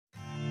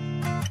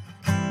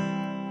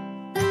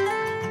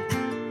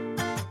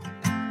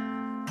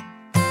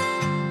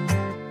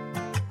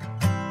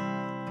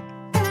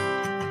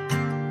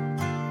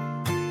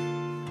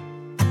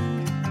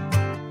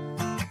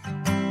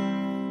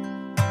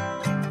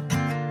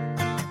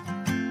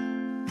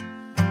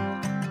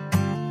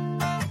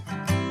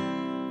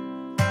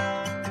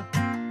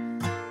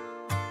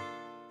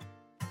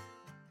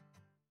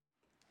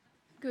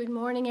Good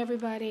morning,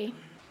 everybody.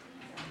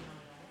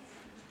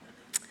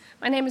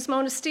 My name is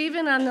Mona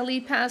Stephen. I'm the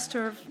lead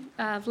pastor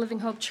of Living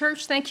Hope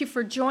Church. Thank you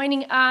for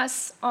joining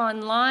us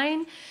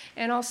online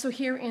and also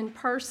here in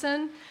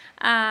person.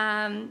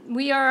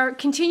 We are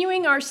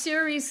continuing our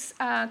series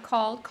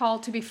called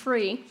Called to be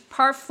Free,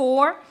 Part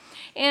 4.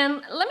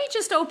 And let me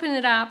just open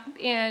it up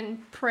in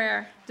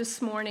prayer this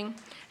morning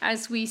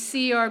as we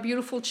see our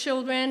beautiful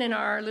children and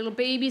our little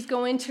babies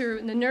go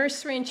into the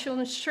nursery and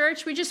children's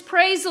church. We just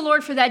praise the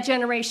Lord for that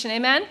generation.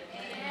 Amen?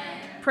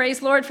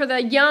 Praise Lord for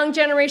the young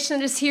generation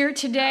that is here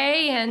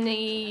today and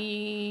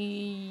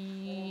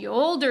the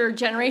older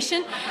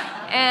generation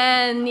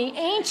and the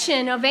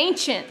ancient of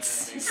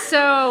ancients.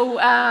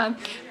 So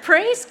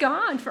praise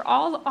God for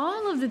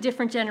all of the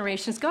different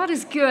generations. God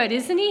is good,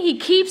 isn't He? He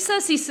keeps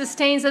us, He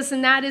sustains us,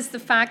 and that is the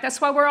fact. That's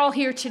why we're all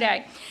here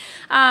today.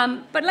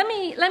 But let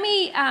me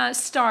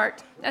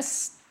start.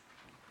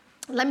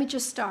 Let me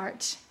just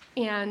start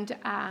and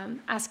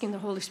asking the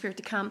Holy Spirit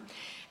to come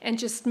and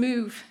just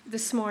move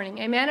this morning.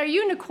 Amen. Are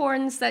you in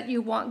accordance that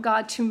you want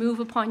God to move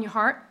upon your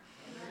heart?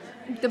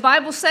 The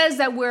Bible says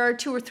that where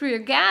 2 or 3 are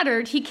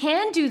gathered, He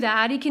can do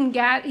that. He can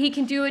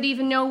do it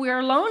even though we are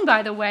alone,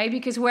 by the way,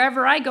 because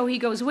wherever I go, He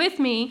goes with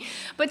me.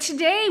 But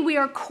today we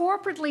are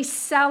corporately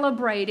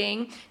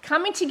celebrating,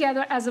 coming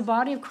together as a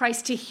body of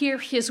Christ to hear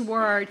His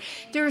word.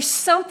 There is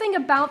something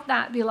about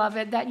that,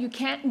 beloved, that you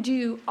can't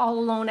do all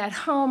alone at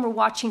home or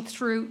watching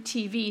through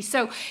TV.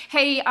 So,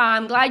 hey,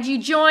 I'm glad you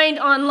joined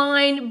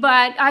online,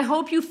 but I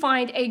hope you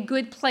find a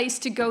good place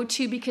to go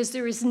to because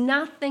there is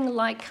nothing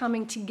like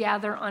coming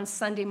together on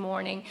Sunday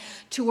morning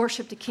to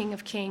worship the King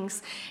of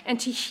Kings and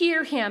to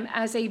hear Him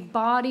as a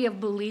body of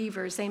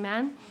believers.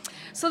 Amen?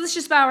 So let's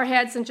just bow our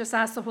heads and just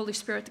ask the Holy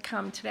Spirit to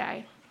come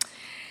today.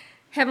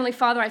 Heavenly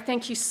Father, I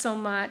thank You so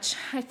much.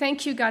 I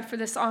thank You, God, for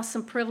this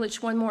awesome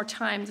privilege one more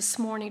time this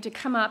morning to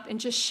come up and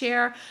just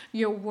share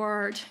Your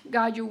word.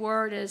 God, Your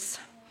word is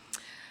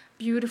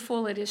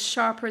beautiful. It is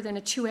sharper than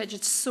a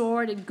two-edged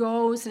sword. It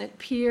goes and it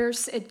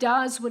pierces. It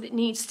does what it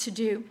needs to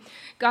do.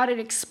 God, it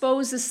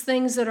exposes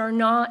things that are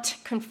not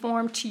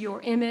conformed to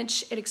Your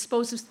image. It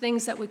exposes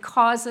things that would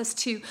cause us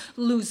to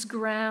lose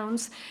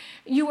grounds.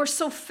 You are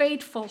so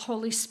faithful,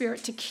 Holy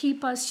Spirit, to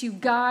keep us. You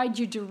guide,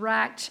 You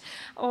direct.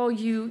 Oh,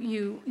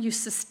 you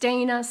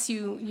sustain us.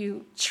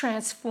 You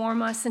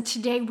transform us. And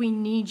today we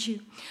need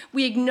You.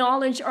 We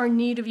acknowledge our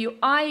need of You.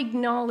 I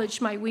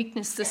acknowledge my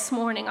weakness this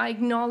morning. I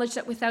acknowledge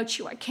that without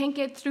You, I can't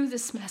get through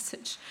this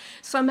message.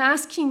 So I'm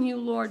asking You,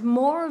 Lord,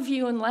 more of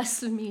You and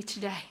less of me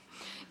today.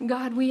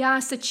 God, we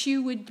ask that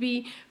You would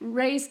be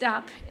raised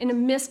up in the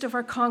midst of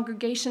our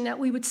congregation, that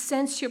we would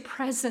sense Your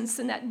presence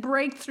and that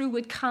breakthrough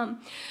would come.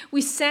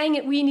 We sang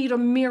it, we need a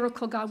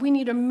miracle, God. We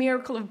need a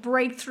miracle of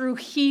breakthrough,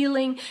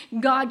 healing,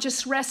 God,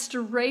 just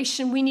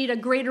restoration. We need a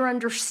greater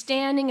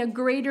understanding, a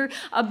greater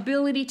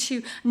ability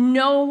to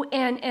know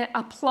and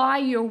apply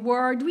Your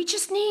word. We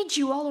just need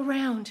You all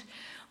around.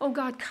 Oh,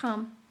 God,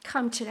 come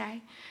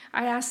today.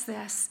 I ask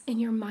this in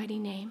Your mighty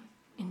name,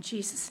 in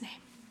Jesus' name.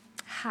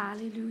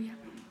 Hallelujah.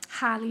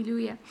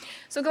 Hallelujah.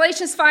 So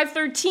Galatians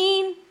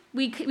 5:13,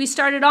 we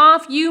started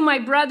off, you, my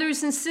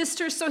brothers and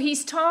sisters. So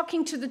he's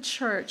talking to the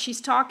church.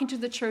 He's talking to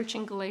the church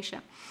in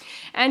Galatia.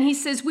 And he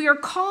says, we are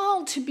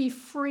called to be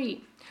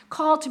free.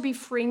 Called to be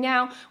free.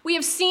 Now, we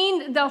have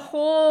seen the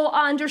whole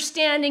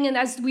understanding, and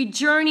as we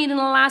journeyed in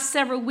the last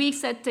several weeks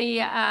that the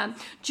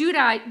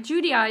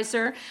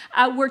Judaizer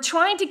were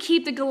trying to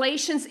keep the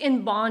Galatians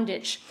in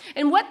bondage.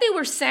 And what they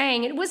were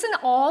saying, it wasn't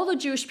all the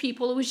Jewish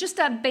people, it was just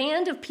a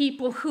band of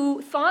people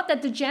who thought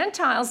that the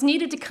Gentiles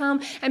needed to come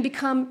and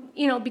become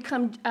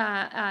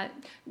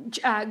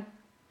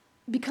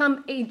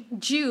a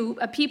Jew,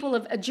 a people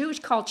of a Jewish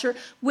culture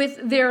with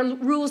their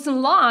rules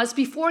and laws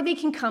before they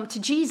can come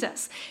to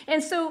Jesus.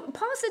 And so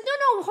Paul said,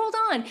 no, hold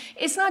on.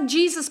 It's not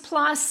Jesus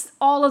plus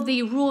all of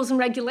the rules and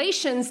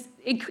regulations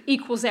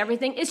equals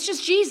everything. It's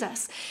just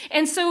Jesus.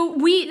 And so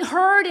we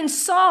heard and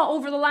saw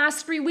over the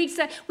last 3 weeks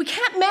that we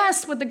can't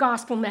mess with the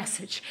gospel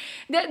message.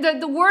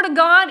 The word of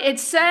God, it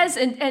says,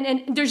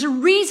 and there's a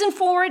reason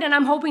for it, and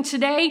I'm hoping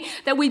today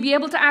that we'd be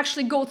able to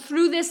actually go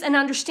through this and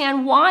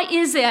understand why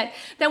is it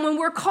that when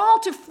we're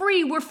called to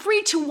free, we're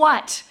free to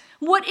what?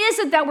 What is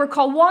it that we're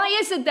called? Why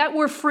is it that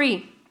we're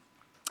free?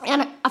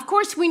 And of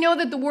course, we know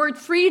that the word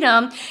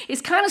freedom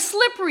is kind of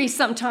slippery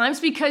sometimes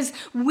because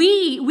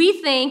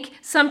we think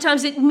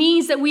sometimes it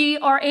means that we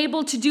are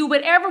able to do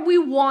whatever we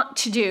want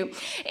to do.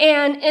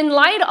 And in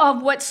light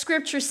of what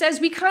Scripture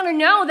says, we kind of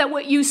know that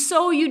what you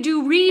sow, you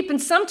do reap.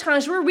 And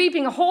sometimes we're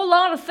reaping a whole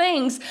lot of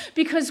things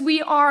because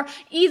we are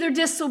either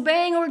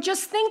disobeying or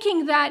just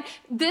thinking that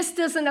this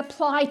doesn't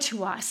apply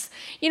to us.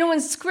 You know, when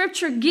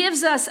Scripture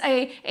gives us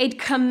a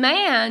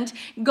command,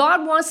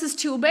 God wants us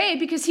to obey it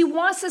because He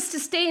wants us to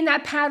stay in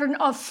that pattern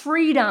of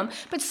freedom.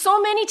 But so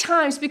many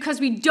times, because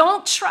we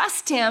don't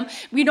trust Him,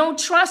 we don't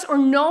trust or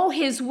know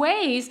His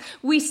ways,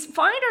 we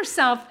find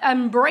ourselves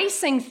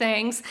embracing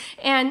things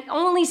and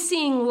only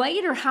seeing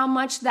later how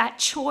much that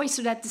choice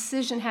or that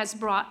decision has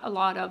brought a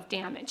lot of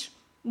damage.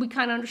 We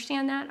kind of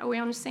understand that? Are we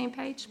on the same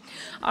page?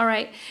 All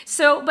right.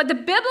 But the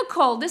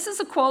biblical, this is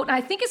a quote, I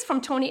think it's from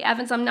Tony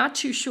Evans, I'm not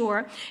too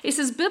sure. It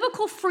says,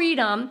 biblical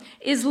freedom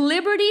is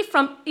liberty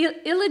from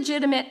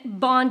illegitimate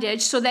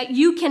bondage so that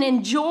you can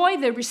enjoy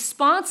the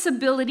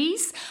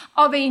responsibilities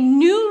of a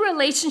new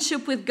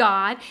relationship with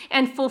God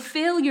and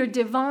fulfill your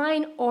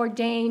divine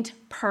ordained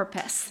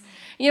purpose.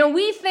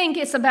 We think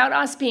it's about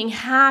us being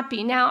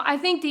happy. Now, I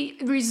think the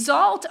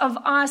result of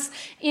us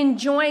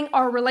enjoying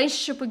our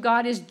relationship with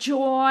God is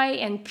joy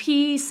and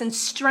peace and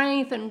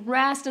strength and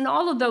rest and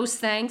all of those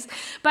things.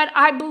 But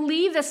I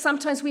believe that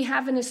sometimes we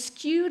have an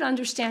skewed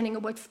understanding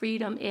of what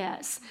freedom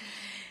is.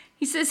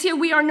 He says here,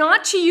 we are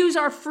not to use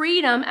our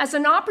freedom as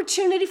an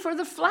opportunity for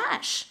the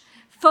flesh.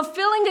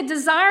 Fulfilling the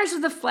desires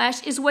of the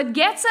flesh is what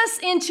gets us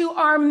into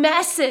our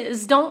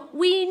messes. Don't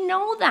we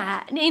know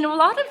that? A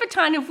lot of the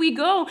time if we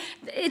go,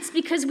 it's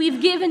because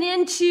we've given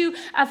into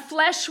a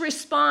flesh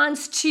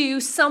response to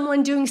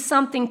someone doing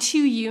something to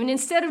you. And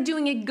instead of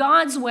doing it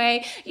God's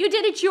way, you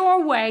did it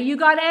your way. You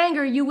got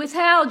angry, you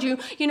withheld, you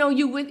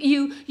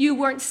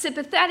weren't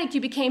sympathetic,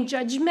 you became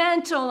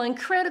judgmental and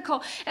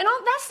critical. And all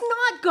that's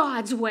not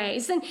God's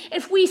ways. And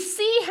if we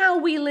see how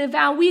we live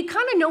out, we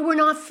kind of know we're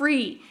not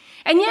free.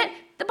 And yet,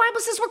 the Bible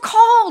says we're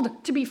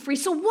called to be free.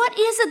 So what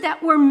is it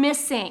that we're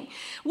missing?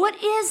 What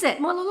is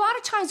it? Well, a lot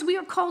of times we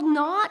are called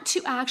not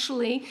to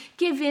actually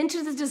give in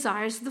to the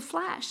desires of the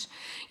flesh.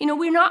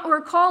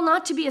 We're called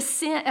not to be a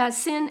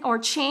sin or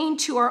chained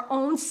to our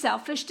own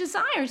selfish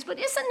desires. But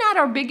isn't that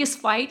our biggest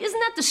fight? Isn't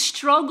that the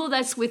struggle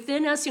that's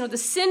within us? The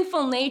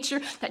sinful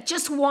nature that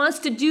just wants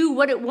to do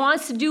what it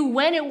wants to do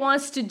when it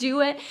wants to do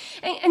it.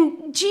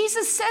 And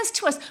Jesus says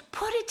to us,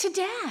 put it to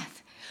death.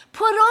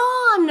 Put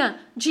on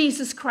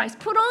Jesus Christ.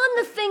 Put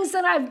on the things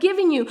that I've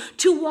given you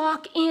to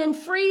walk in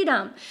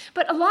freedom.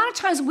 But a lot of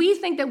times we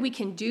think that we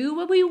can do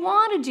what we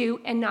want to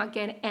do and not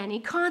get any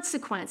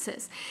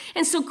consequences.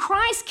 And so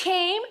Christ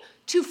came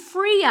to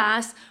free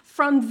us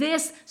from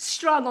this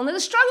struggle. Now, the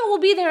struggle will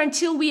be there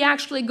until we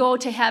actually go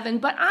to heaven,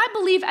 but I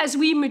believe as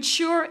we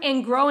mature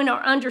and grow in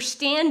our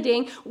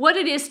understanding what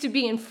it is to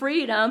be in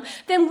freedom,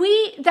 then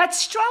that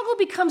struggle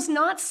becomes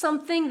not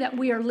something that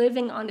we are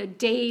living on a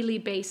daily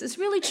basis.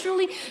 Really,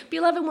 truly,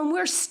 beloved, when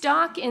we're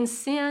stuck in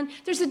sin,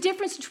 there's a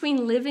difference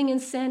between living in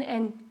sin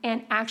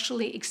and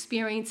actually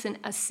experiencing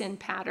a sin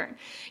pattern.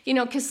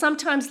 Because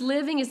sometimes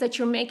living is that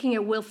you're making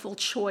a willful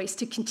choice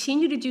to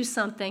continue to do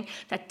something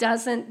that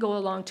doesn't go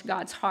along to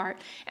God's heart.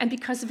 And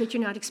because of it,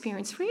 you're not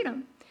experiencing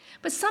freedom.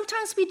 But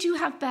sometimes we do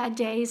have bad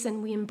days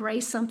and we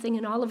embrace something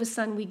and all of a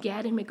sudden we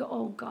get and we go,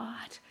 oh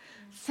God,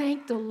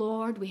 thank the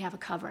Lord we have a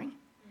covering.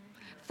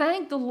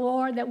 Thank the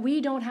Lord that we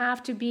don't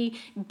have to be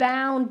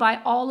bound by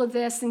all of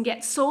this and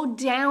get so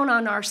down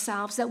on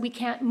ourselves that we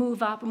can't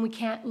move up and we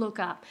can't look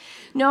up.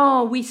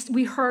 No,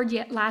 we heard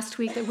yet last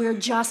week that we're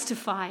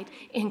justified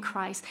in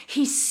Christ.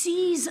 He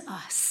sees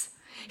us.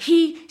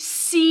 He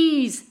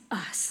sees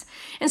us.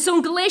 And so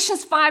in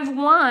Galatians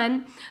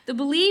 5:1, the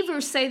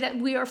believers say that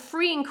we are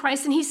free in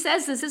Christ. And he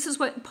says this is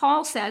what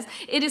Paul says.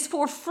 It is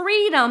for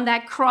freedom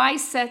that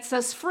Christ sets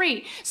us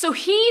free. So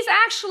he's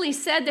actually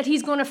said that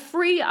he's going to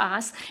free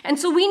us. And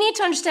so we need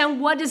to understand,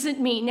 what does it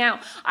mean? Now,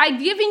 I've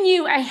given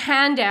you a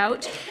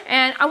handout,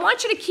 and I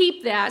want you to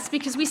keep this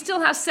because we still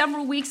have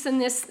several weeks in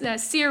this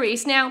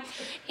series. Now,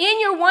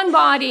 in your One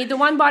Body, the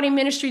One Body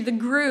Ministry, the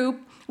group,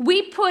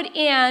 we put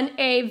in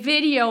a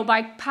video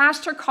by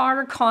Pastor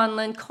Carter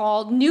Conlon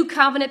called New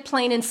Covenant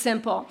Plain and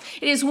Simple.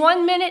 It is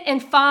 1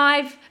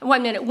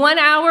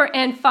 hour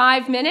and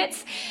 5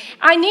 minutes.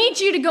 I need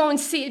you to go and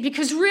see it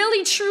because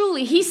really,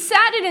 truly, he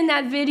said it in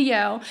that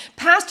video.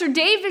 Pastor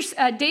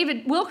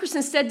David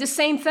Wilkerson said the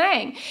same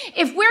thing.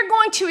 If we're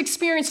going to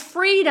experience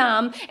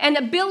freedom and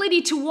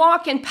ability to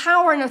walk in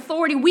power and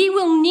authority, we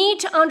will need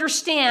to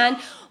understand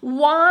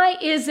why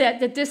is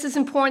it that this is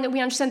important, that we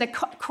understand that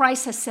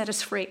Christ has set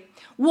us free.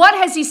 What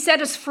has he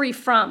set us free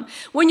from?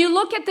 When you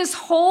look at this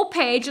whole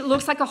page, it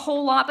looks like a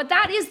whole lot, but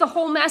that is the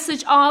whole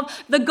message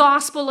of the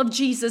gospel of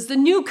Jesus. The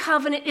new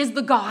covenant is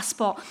the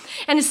gospel.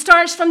 And it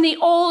starts from the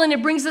old and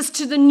it brings us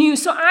to the new.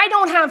 So I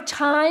don't have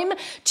time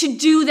to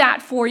do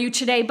that for you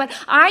today, but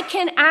I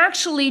can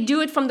actually do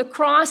it from the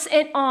cross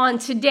and on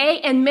today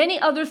and many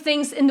other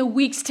things in the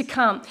weeks to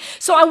come.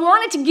 So I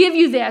wanted to give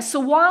you this. So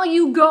while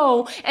you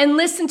go and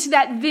listen to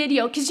that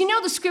video, because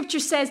the scripture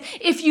says,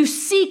 if you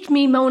seek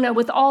me, Mona,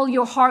 with all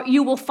your heart,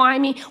 you will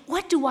find me.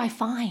 What do I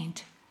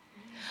find?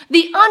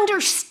 The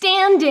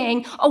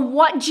understanding of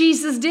what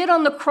Jesus did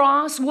on the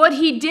cross, what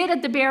he did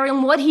at the burial,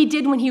 and what he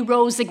did when he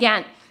rose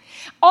again.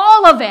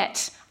 All of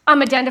it,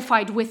 I'm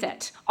identified with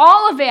it.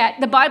 All of it,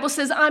 the Bible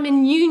says I'm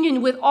in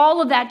union with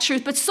all of that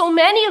truth. But so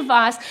many of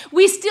us,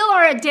 we still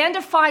are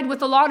identified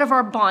with a lot of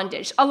our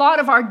bondage, a lot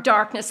of our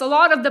darkness, a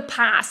lot of the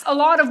past, a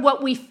lot of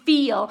what we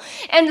feel.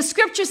 And the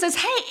scripture says,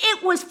 hey,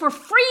 it was for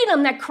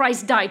freedom that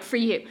Christ died for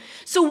you.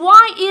 So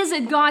why is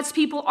it God's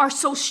people are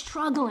so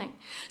struggling?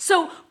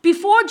 So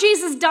before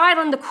Jesus died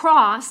on the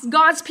cross,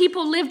 God's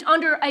people lived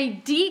under a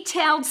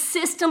detailed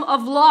system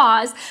of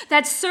laws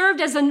that served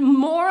as a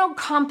moral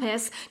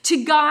compass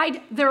to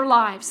guide their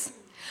lives.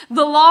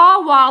 The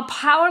law, while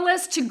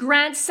powerless to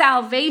grant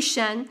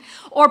salvation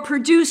or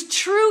produce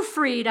true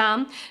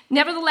freedom,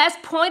 nevertheless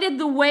pointed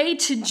the way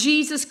to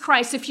Jesus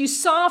Christ. If you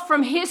saw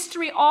from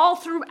history all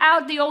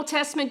throughout the Old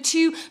Testament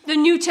to the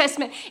New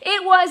Testament,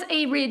 it was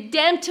a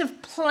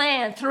redemptive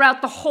plan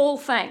throughout the whole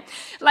thing.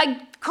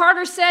 Like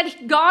Carter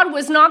said, God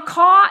was not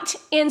caught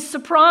in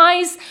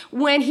surprise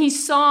when he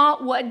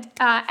saw what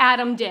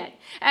Adam did.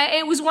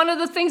 It was one of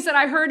the things that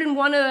I heard in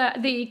one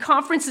of the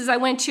conferences I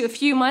went to a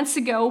few months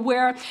ago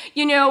where,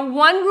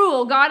 one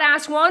rule, God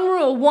asked one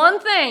rule,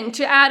 one thing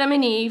to Adam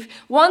and Eve,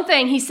 one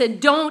thing, he said,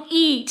 don't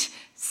eat.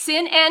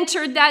 Sin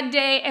entered that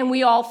day and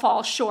we all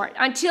fall short.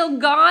 Until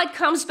God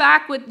comes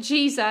back with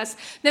Jesus,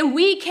 then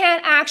we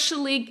can't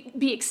actually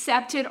be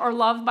accepted or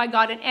loved by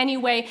God in any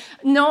way.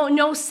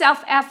 No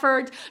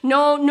self-effort.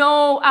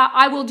 No,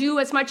 I will do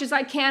as much as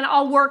I can.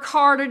 I'll work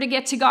harder to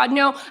get to God.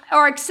 No,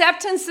 our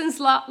acceptance and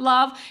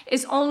love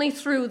is only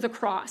through the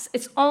cross.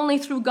 It's only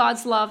through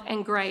God's love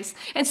and grace.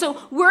 And so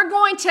we're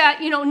going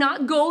to,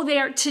 not go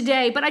there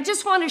today, but I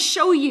just want to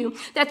show you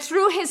that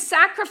through his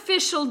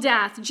sacrificial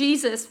death,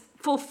 Jesus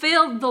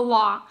fulfilled the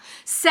law,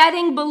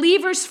 setting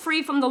believers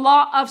free from the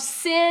law of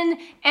sin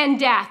and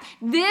death.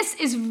 This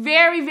is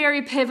very,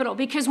 very pivotal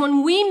because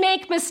when we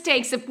make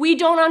mistakes, if we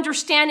don't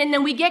understand and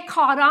then we get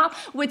caught up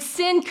with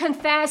sin,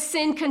 confess,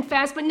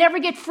 but never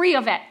get free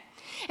of it.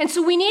 And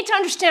so we need to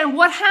understand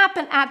what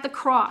happened at the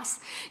cross.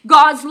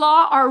 God's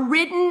law are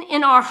written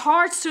in our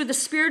hearts through the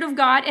Spirit of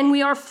God, and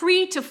we are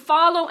free to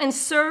follow and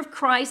serve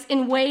Christ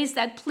in ways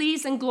that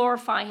please and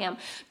glorify him.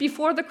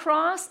 Before the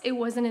cross, it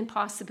was an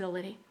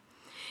impossibility.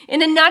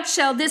 In a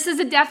nutshell, this is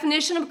a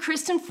definition of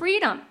Christian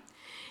freedom.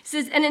 It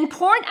says, an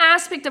important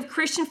aspect of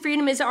Christian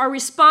freedom is our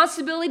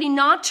responsibility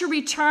not to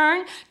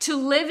return to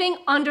living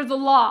under the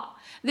law.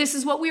 This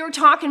is what we were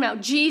talking about,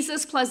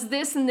 Jesus plus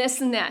this and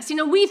this and this.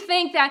 We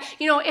think that,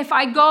 if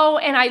I go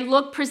and I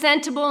look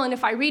presentable and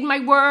if I read my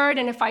word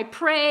and if I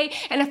pray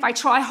and if I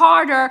try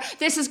harder,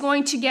 this is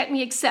going to get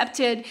me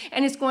accepted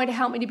and it's going to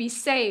help me to be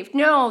saved.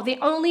 No, the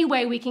only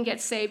way we can get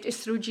saved is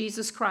through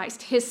Jesus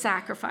Christ, his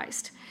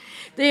sacrifice.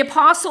 The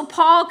Apostle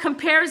Paul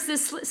compares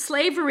this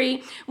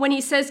slavery when he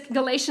says,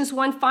 Galatians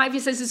 1:5, he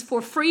says, it's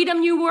for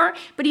freedom you were.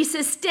 But he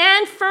says,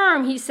 stand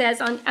firm, he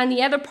says on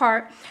the other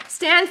part,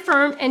 stand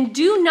firm and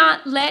do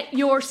not let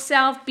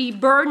yourself be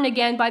burdened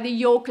again by the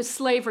yoke of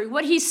slavery.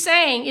 What he's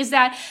saying is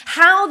that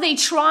how they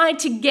tried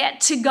to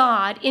get to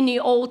God in the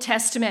Old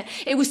Testament,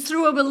 it was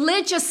through a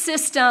religious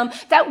system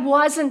that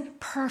wasn't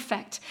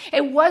perfect.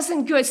 It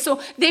wasn't good.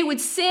 So they would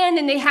sin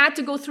and they had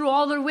to go through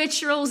all the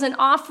rituals and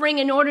offering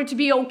in order to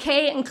be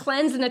okay and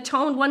cleansed and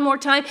atoned one more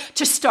time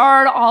to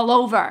start all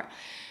over.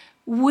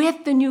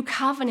 With the new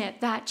covenant,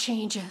 that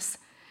changes.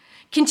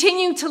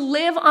 Continuing to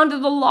live under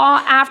the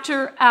law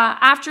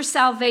after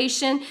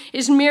salvation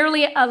is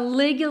merely a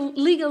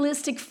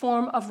legalistic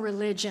form of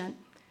religion.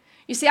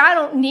 You see, I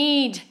don't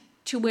need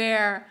to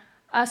wear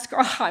a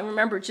scarf. I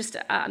remember just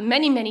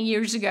many, many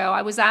years ago,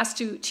 I was asked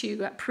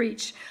to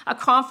preach a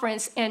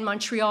conference in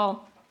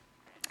Montreal.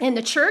 In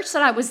the church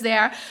that I was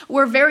there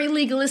were very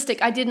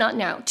legalistic. I did not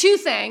know. Two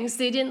things.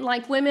 They didn't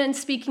like women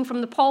speaking from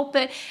the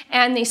pulpit,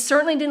 and they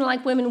certainly didn't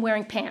like women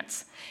wearing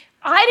pants.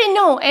 I didn't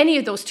know any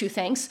of those two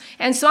things.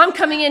 And so I'm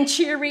coming in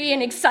cheery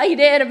and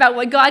excited about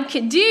what God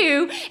could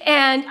do.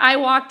 And I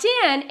walked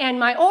in, and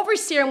my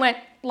overseer went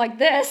like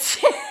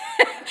this.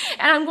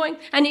 And I'm going,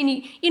 and then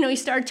he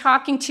started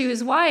talking to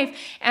his wife,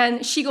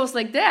 and she goes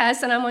like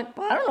this, and I'm like,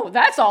 well, I don't know what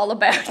that's all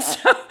about.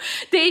 So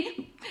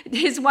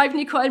his wife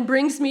Nicole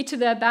brings me to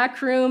the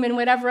back room, and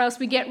whatever else,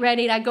 we get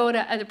ready, and I go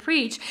to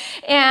preach,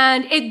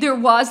 and there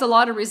was a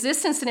lot of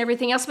resistance and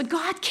everything else, but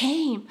God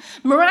came.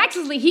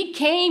 Miraculously, he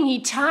came,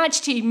 he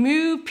touched, he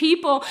moved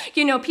people,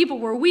 people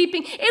were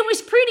weeping. It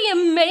was pretty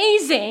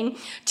amazing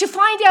to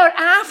find out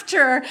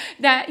after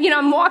that,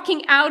 I'm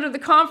walking out of the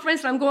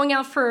conference, and I'm going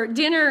out for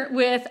dinner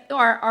with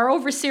our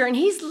overseer, and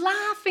he's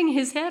laughing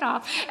his head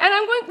off. And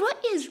I'm going,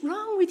 what is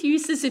wrong with you? He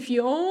says, if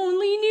you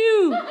only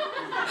knew.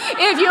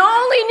 If you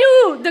only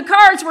knew the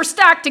cards were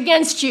stacked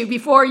against you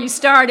before you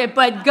started,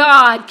 but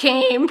God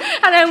came. And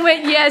I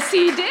went, yes,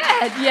 he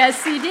did.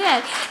 Yes, he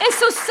did. And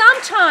so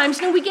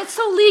sometimes, we get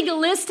so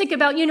legalistic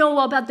about,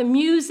 about the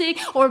music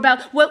or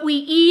about what we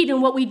eat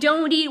and what we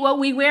don't eat, what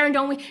we wear and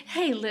don't we.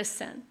 Hey,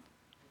 listen,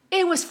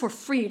 it was for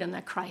freedom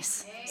that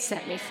Christ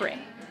set me free.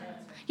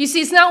 You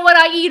see, it's not what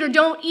I eat or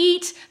don't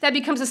eat that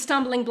becomes a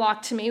stumbling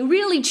block to me.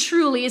 Really,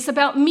 truly, it's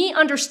about me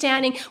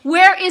understanding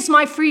where is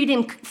my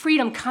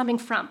freedom coming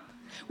from?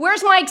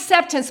 Where's my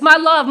acceptance, my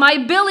love, my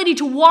ability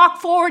to walk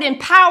forward in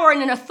power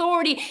and in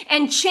authority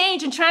and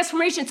change and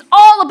transformation? It's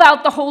all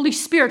about the Holy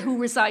Spirit who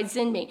resides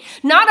in me,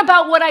 not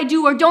about what I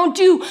do or don't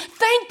do.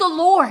 Thank the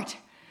Lord.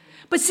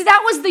 But see,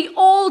 that was the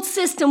old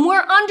system.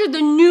 We're under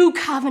the new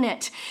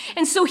covenant.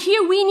 And so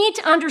here we need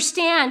to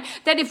understand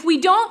that if we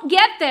don't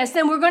get this,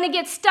 then we're going to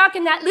get stuck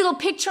in that little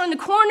picture in the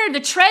corner,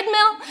 the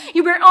treadmill.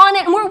 We're on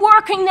it, and we're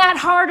working that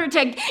harder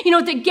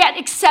to get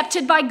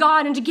accepted by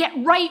God and to get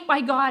right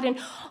by God. And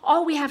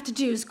all we have to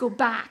do is go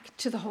back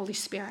to the Holy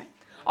Spirit.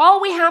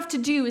 All we have to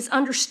do is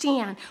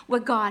understand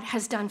what God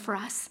has done for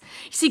us.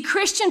 You see,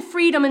 Christian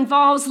freedom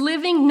involves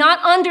living not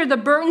under the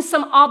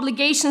burdensome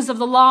obligations of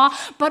the law,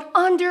 but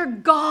under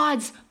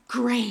God's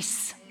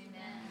grace.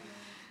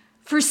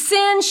 For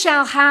sin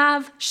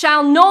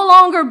shall no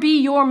longer be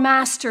your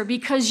master,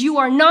 because you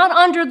are not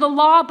under the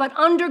law, but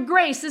under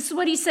grace. This is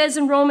what he says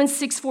in Romans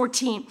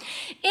 6:14.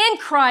 In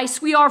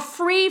Christ, we are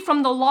free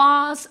from the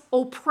law's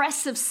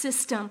oppressive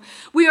system.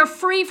 We are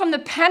free from the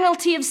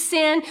penalty of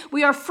sin.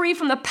 We are free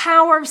from the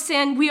power of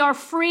sin. We are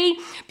free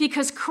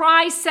because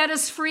Christ set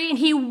us free, and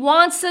he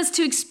wants us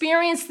to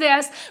experience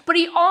this, but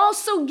he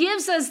also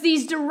gives us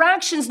these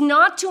directions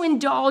not to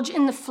indulge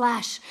in the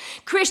flesh.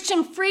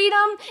 Christian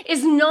freedom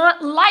is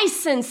not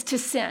licensed to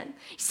sin.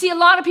 You see, a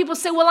lot of people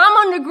say, well,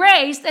 I'm under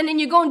grace, and then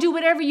you go and do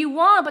whatever you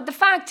want. But the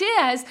fact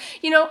is,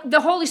 the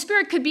Holy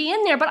Spirit could be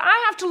in there, but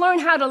I have to learn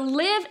how to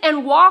live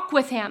and walk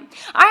with him.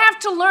 I have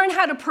to learn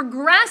how to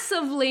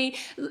progressively,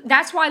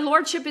 that's why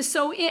lordship is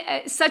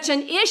such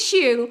an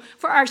issue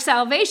for our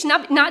salvation.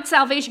 Not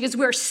salvation because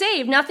we're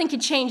saved. Nothing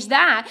can change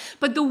that.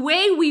 But the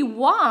way we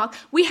walk,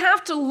 we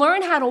have to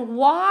learn how to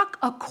walk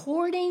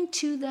according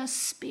to the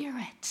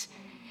Spirit.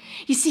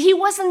 You see, he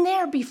wasn't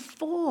there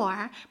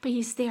before, but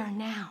he's there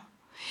now.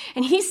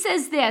 And he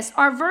says this,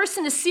 our verse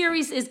in the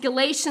series is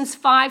Galatians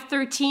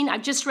 5:13.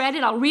 I've just read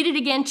it. I'll read it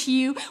again to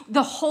you,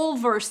 the whole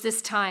verse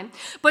this time.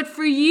 But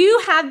for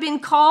you have been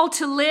called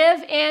to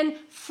live in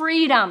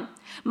freedom,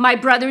 my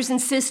brothers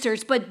and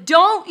sisters, but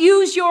don't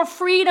use your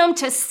freedom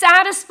to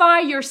satisfy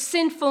your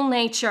sinful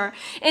nature.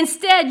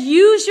 Instead,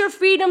 use your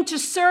freedom to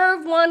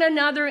serve one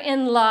another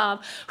in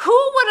love.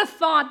 Who would have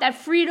thought that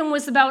freedom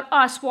was about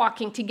us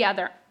walking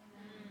together?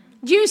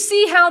 Do you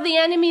see how the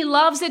enemy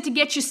loves it to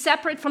get you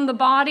separate from the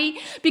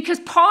body? Because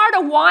part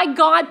of why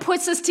God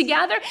puts us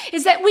together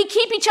is that we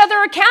keep each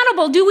other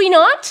accountable, do we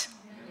not?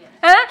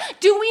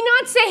 Do we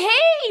not say,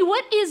 hey,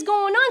 what is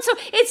going on? So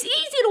it's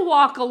easy to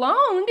walk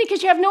alone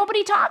because you have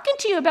nobody talking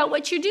to you about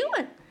what you're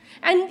doing.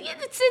 And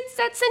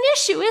that's an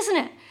issue, isn't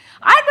it?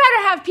 I'd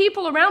rather have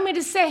people around me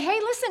to say, hey,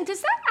 listen,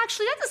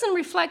 that doesn't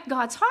reflect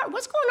God's heart.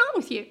 What's going on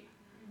with you?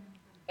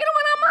 Do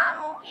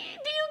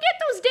you get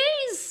those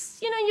days,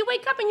 you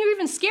wake up and you're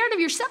even scared of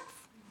yourself?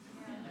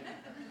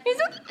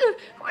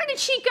 Where did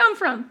she come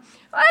from?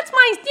 Well, that's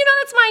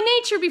my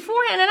nature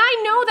beforehand, and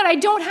I know that I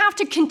don't have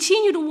to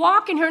continue to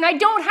walk in her, and I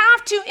don't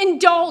have to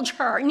indulge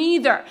her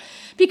neither.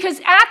 Because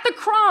at the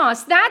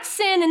cross, that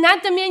sin and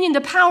that dominion,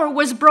 the power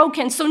was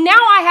broken. So now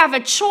I have a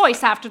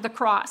choice after the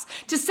cross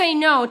to say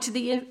no to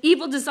the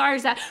evil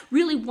desires that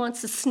really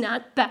wants to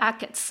snap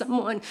back at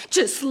someone.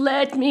 Just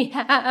let me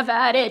have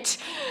at it.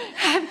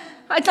 I'm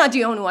not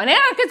the only one. Yeah,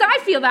 because I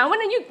feel that one.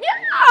 And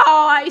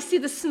I see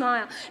the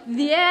smile.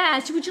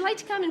 Yes. Would you like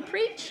to come and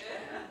preach?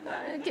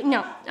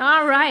 No.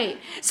 All right.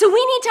 So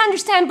we need to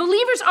understand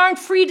believers aren't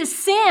free to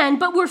sin,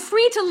 but we're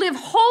free to live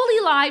holy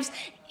lives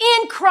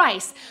in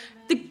Christ.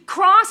 The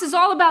cross is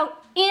all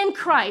about in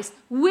Christ,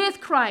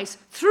 with Christ,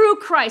 through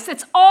Christ.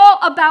 It's all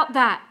about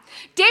that.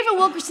 David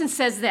Wilkerson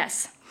says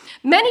this.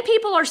 Many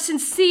people are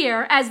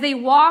sincere as they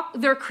walk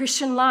their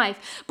Christian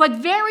life, but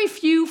very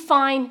few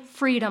find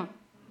freedom.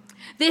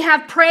 They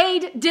have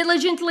prayed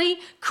diligently,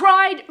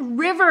 cried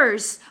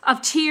rivers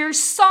of tears,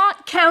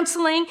 sought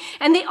counseling,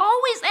 and they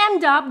always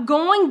end up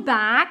going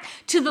back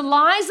to the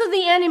lies of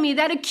the enemy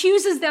that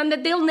accuses them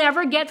that they'll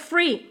never get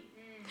free.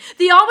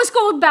 They always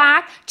go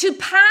back to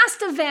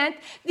past events,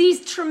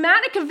 these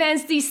traumatic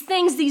events, these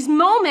things, these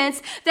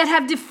moments that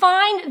have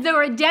defined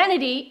their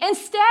identity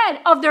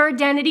instead of their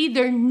identity,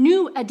 their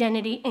new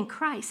identity in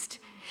Christ.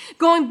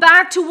 Going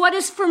back to what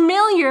is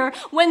familiar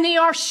when they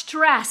are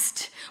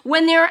stressed,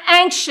 when they are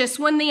anxious,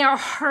 when they are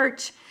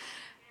hurt.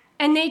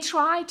 And they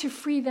try to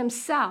free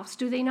themselves,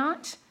 do they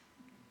not?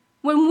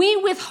 When we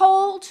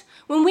withhold,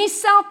 when we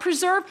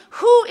self-preserve,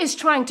 who is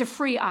trying to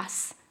free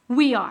us?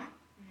 We are.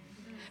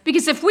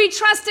 Because if we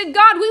trusted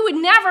God, we would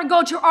never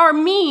go to our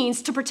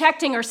means to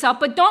protecting ourselves.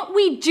 But don't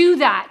we do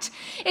that?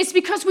 It's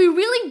because we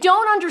really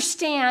don't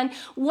understand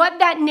what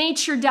that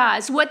nature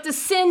does, what the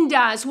sin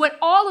does, what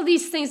all of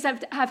these things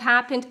that have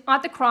happened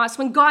at the cross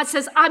when God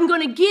says, I'm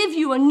going to give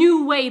you a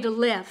new way to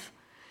live.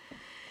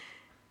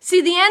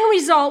 See, the end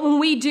result when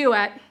we do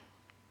it,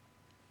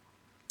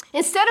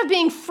 instead of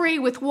being free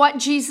with what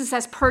Jesus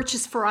has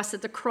purchased for us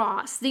at the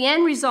cross, the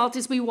end result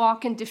is we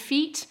walk in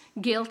defeat,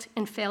 guilt,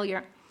 and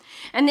failure.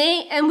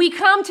 And we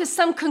come to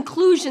some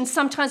conclusion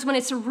sometimes when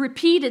it's a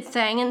repeated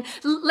thing. And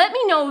let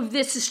me know if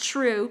this is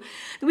true.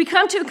 We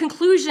come to a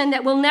conclusion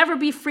that we'll never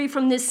be free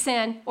from this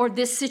sin or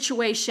this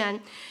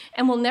situation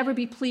and will never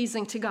be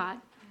pleasing to God.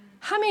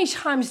 How many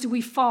times do we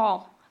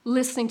fall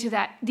listening to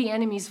the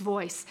enemy's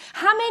voice?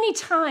 How many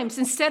times,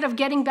 instead of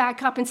getting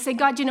back up and say,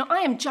 God, I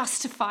am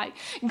justified.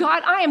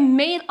 God, I am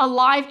made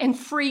alive and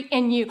free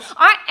in you.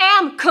 I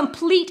am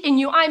complete in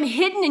you. I'm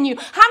hidden in you.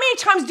 How many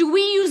times do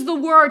we use the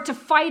word to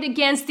fight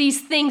against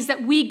these things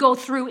that we go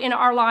through in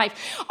our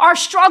life? Our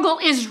struggle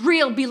is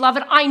real,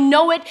 beloved. I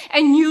know it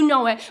and you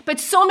know it. But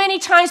so many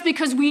times,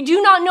 because we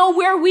do not know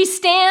where we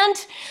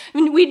stand,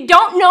 we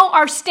don't know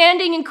our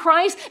standing in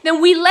Christ,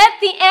 then we let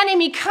the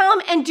enemy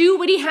come and do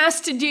what he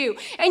has to do.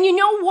 And you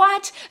know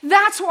what?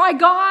 That's why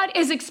God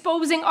is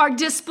exposing our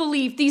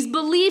disbelief, these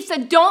beliefs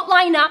that don't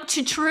line up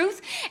to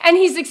truth, and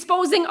he's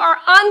exposing our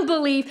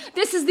unbelief.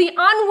 This is the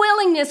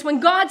unwillingness when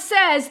God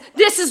says,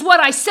 this is what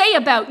I say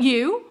about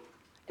you.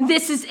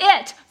 This is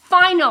it.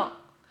 Final.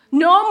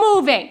 No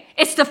moving.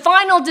 It's the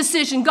final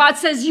decision. God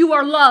says you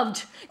are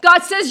loved.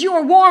 God says you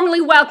are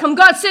warmly welcome.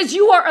 God says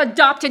you are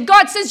adopted.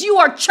 God says you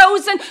are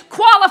chosen,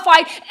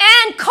 qualified,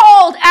 and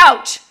called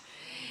out.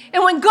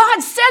 And when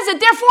God says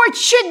it, therefore it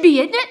should be,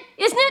 isn't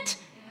it?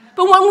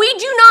 But when we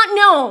do not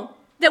know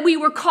that we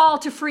were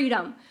called to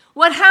freedom,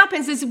 what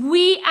happens is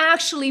we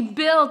actually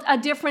build a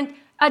different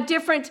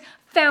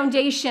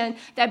foundation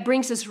that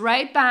brings us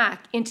right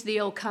back into the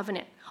old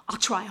covenant. I'll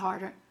try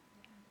harder.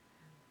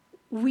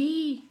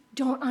 We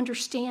don't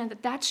understand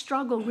that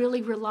struggle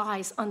really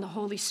relies on the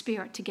Holy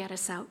Spirit to get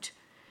us out.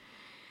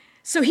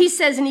 So he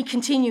says, and he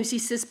continues, he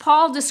says,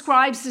 Paul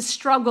describes the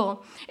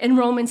struggle in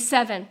Romans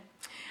 7.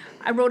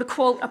 I wrote a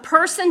quote, a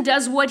person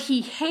does what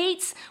he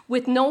hates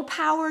with no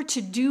power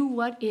to do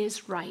what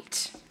is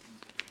right.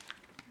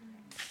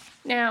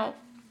 Now,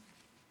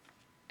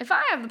 if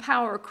I have the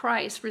power of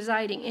Christ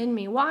residing in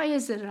me, why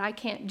is it that I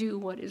can't do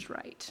what is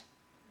right?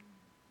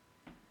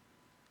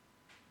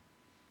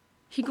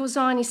 He goes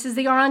on, he says,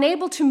 they are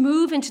unable to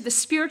move into the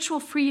spiritual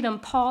freedom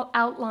Paul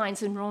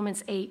outlines in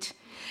Romans 8.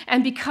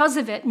 And because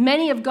of it,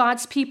 many of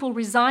God's people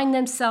resign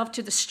themselves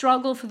to the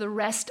struggle for the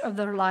rest of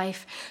their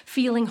life,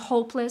 feeling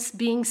hopeless,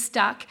 being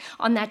stuck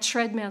on that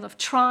treadmill of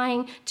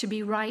trying to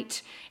be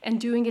right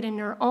and doing it in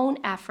their own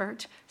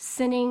effort,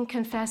 sinning,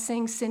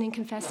 confessing,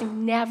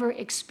 never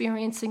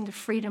experiencing the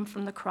freedom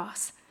from the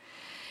cross.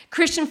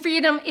 Christian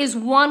freedom is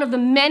one of the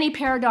many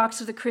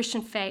paradoxes of the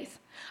Christian faith.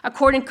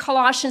 According to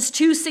Colossians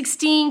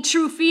 2:16,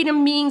 true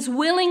freedom means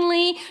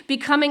willingly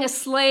becoming a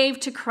slave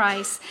to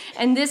Christ.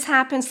 And this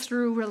happens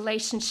through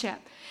relationship.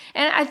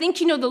 And I think,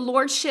 the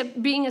lordship,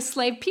 being a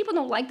slave, people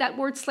don't like that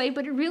word slave,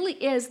 but it really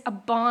is a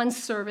bond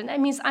servant. That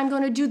means I'm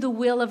going to do the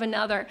will of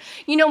another.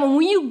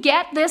 When you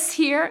get this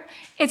here,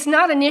 it's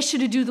not an issue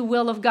to do the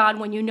will of God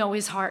when you know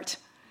his heart.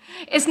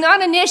 It's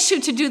not an issue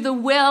to do the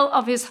will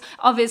of his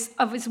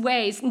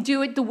ways and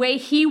do it the way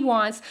he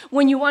wants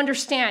when you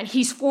understand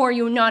he's for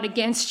you, not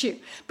against you.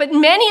 But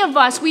many of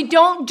us, we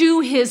don't do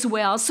his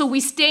will. So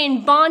we stay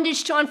in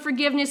bondage to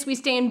unforgiveness. We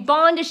stay in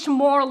bondage to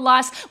moral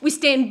lust. We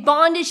stay in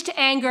bondage to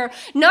anger,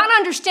 not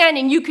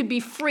understanding you could be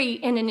free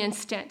in an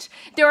instant.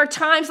 There are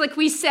times, like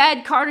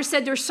Carter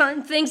said, there's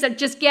certain things that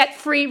just get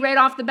free right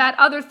off the bat.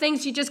 Other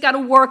things, you just got to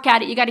work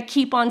at it. You got to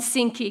keep on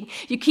sinking.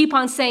 You keep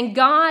on saying,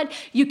 God,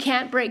 you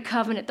can't break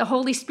covenant. The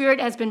Holy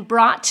Spirit has been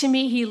brought to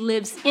me. He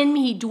lives in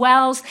me. He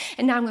dwells.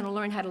 And now I'm going to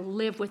learn how to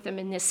live with him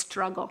in this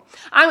struggle.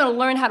 I'm going to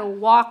learn how to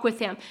walk with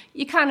him.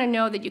 You kind of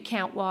know that you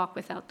can't walk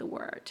without the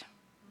Word.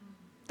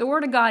 The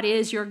Word of God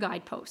is your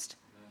guidepost.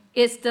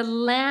 It's the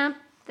lamp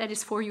that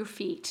is for your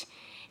feet.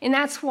 And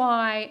that's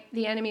why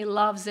the enemy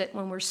loves it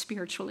when we're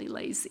spiritually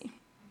lazy.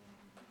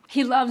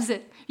 He loves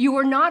it. You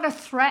are not a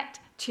threat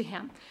to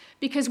him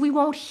because we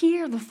won't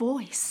hear the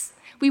voice.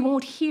 We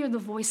won't hear the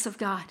voice of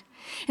God.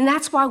 And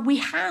that's why we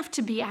have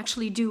to be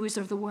actually doers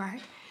of the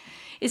word.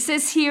 It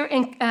says here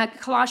in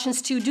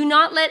Colossians 2, do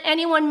not let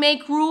anyone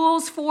make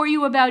rules for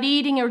you about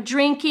eating or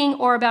drinking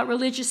or about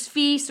religious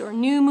feasts or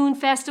new moon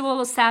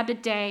festival or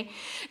Sabbath day.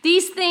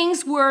 These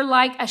things were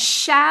like a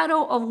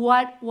shadow of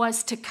what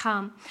was to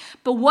come.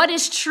 But what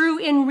is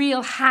true and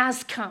real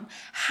has come,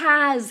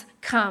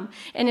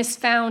 and is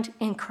found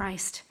in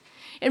Christ.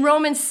 In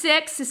Romans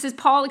 6, this is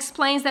Paul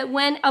explains that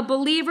when a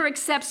believer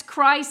accepts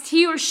Christ,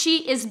 he or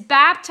she is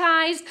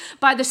baptized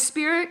by the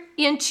Spirit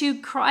into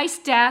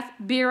Christ's death,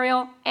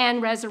 burial, and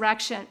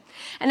resurrection.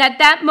 And at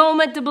that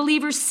moment, the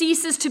believer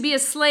ceases to be a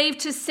slave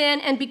to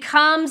sin and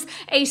becomes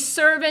a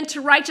servant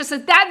to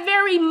righteousness. That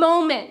very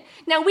moment.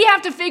 Now, we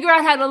have to figure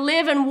out how to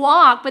live and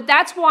walk, but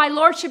that's why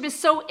lordship is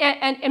so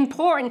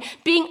important.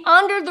 Being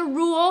under the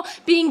rule,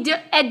 being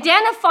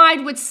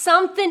identified with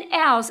something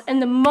else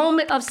in the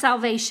moment of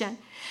salvation.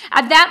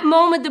 At that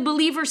moment, the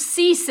believer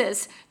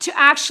ceases to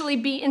actually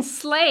be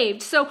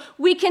enslaved. So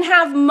we can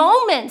have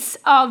moments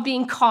of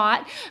being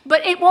caught,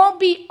 but it won't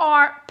be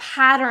our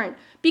pattern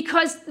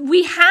because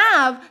we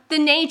have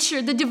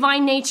the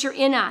divine nature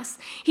in us.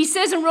 He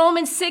says in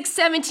Romans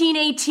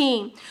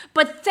 6:17-18,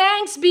 but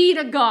thanks be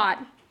to God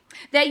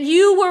that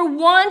you were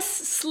once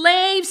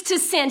slaves to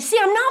sin. See,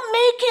 I'm not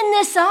making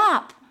this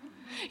up.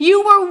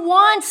 You were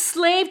once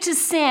slave to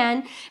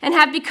sin and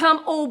have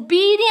become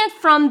obedient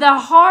from the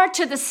heart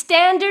to the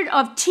standard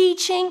of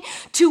teaching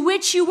to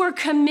which you were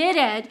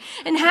committed.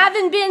 And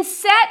having been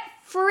set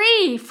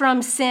free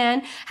from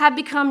sin, have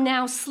become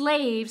now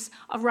slaves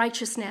of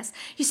righteousness.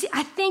 You see,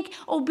 I think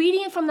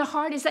obedient from the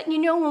heart is that,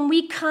 when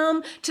we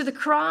come to the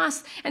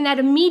cross and that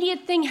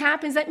immediate thing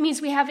happens, that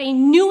means we have a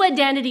new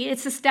identity.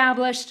 It's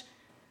established.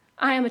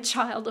 I am a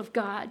child of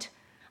God.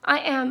 I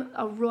am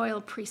a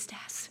royal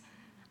priestess.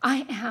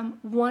 I am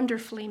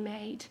wonderfully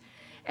made.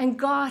 And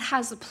God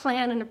has a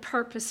plan and a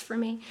purpose for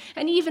me.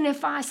 And even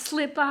if I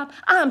slip up,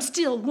 I'm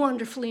still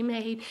wonderfully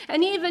made.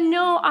 And even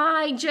though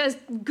I just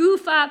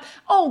goof up,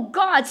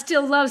 God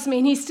still loves me.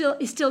 And He's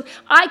still,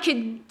 I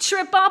could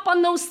trip up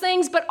on those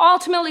things, but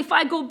ultimately if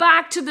I go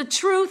back to the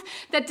truth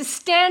that the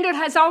standard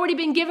has already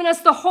been given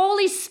us, the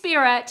Holy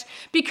Spirit,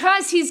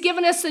 because He's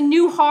given us a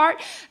new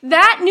heart,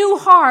 that new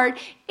heart,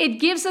 it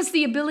gives us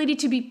the ability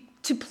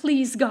to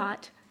please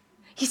God.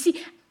 You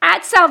see,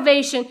 at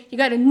salvation, you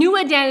got a new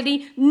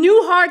identity,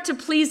 new heart to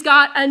please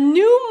God, a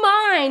new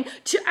mind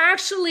to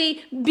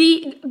actually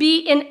be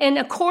in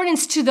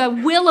accordance to the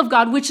will of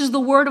God, which is the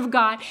Word of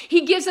God.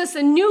 He gives us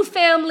a new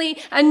family,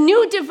 a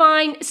new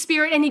divine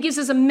spirit, and He gives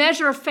us a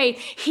measure of faith.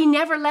 He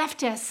never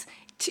left us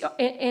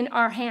in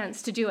our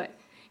hands to do it.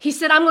 He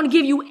said, I'm going to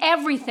give you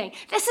everything.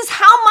 This is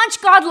how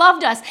much God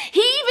loved us. He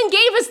even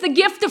gave us the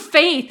gift of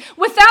faith.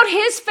 Without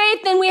His faith,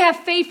 then we have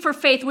faith for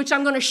faith, which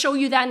I'm going to show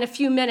you that in a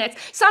few minutes.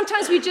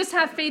 Sometimes we just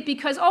have faith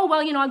because,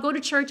 I go to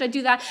church, I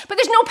do that. But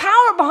there's no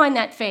power behind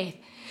that faith.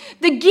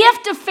 The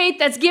gift of faith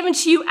that's given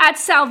to you at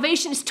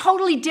salvation is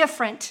totally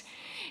different.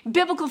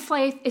 Biblical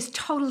faith is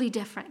totally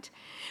different.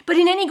 But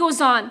then he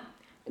goes on,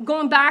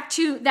 going back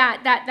to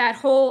that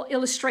whole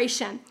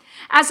illustration.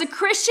 As a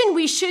Christian,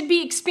 we should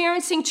be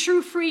experiencing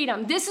true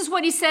freedom. This is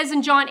what he says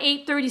in John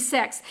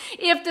 8:36.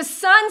 If the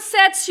Son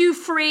sets you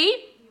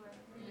free,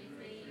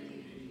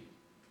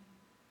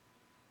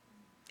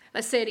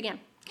 let's say it again.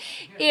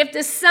 If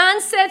the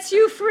Son sets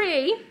you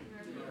free,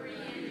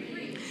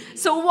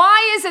 so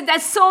why is it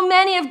that so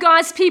many of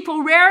God's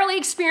people rarely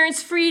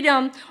experience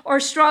freedom or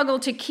struggle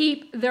to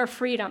keep their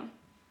freedom?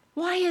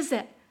 Why is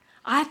it?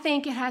 I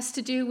think it has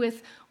to do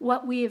with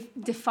what we have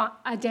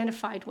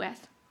identified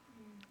with.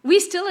 We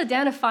still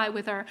identify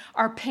with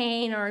our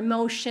pain, our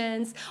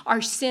emotions, our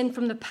sin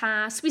from the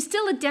past. We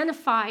still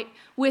identify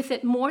with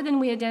it more than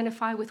we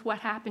identify with what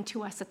happened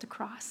to us at the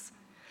cross,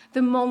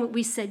 the moment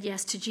we said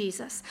yes to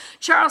Jesus.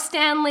 Charles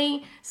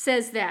Stanley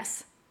says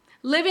this: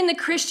 living the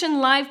Christian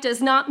life does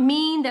not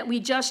mean that we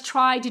just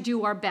try to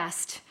do our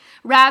best.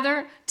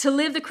 Rather, to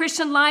live the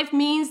Christian life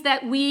means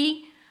that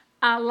we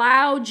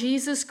allow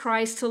Jesus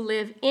Christ to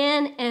live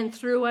in and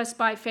through us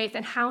by faith.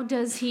 And how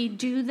does He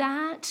do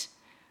that?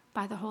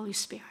 By the Holy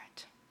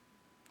Spirit.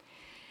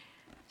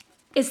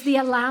 It's the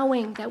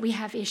allowing that we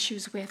have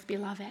issues with,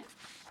 beloved,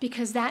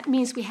 because that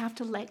means we have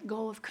to let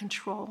go of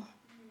control.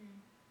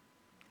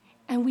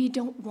 And we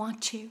don't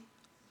want to.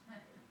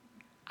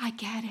 I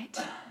get it.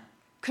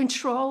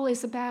 Control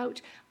is about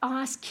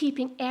us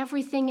keeping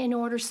everything in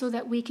order so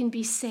that we can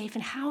be safe.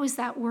 And how is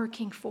that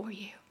working for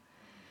you?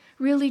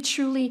 Really,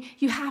 truly,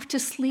 you have to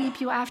sleep,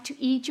 you have to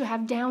eat, you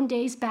have down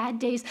days, bad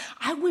days.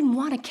 I wouldn't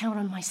want to count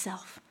on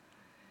myself.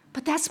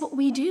 But that's what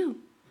we do.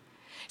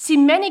 See,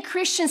 many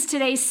Christians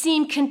today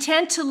seem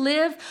content to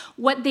live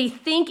what they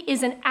think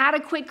is an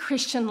adequate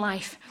Christian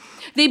life.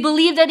 They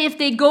believe that if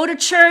they go to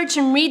church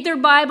and read their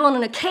Bible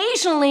and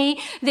occasionally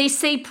they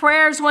say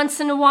prayers once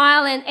in a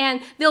while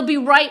and they'll be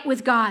right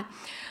with God.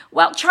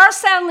 Well, Charles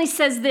Stanley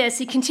says this.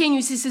 He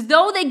continues. He says,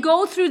 though they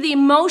go through the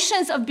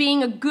emotions of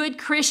being a good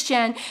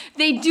Christian,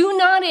 they do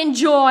not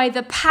enjoy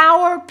the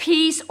power,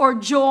 peace, or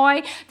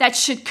joy that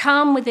should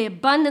come with the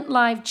abundant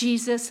life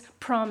Jesus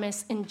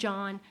promised in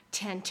John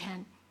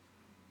 10:10.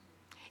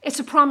 It's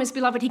a promise,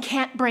 beloved. He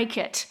can't break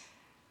it.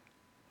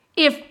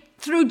 If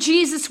through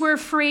Jesus we're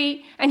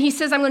free, and He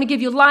says, I'm going to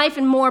give you life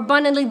and more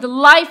abundantly, the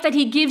life that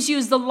He gives you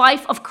is the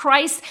life of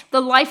Christ, the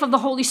life of the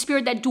Holy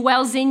Spirit that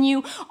dwells in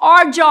you.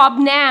 Our job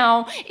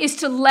now is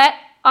to let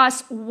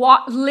us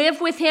live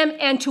with Him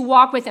and to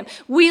walk with Him.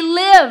 We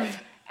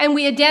live and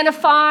we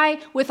identify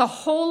with a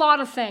whole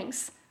lot of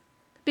things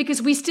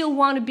because we still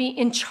want to be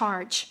in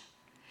charge.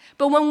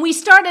 But when we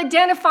start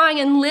identifying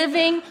and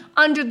living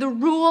under the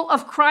rule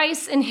of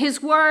Christ and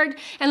His Word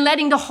and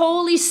letting the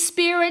Holy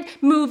Spirit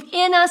move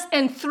in us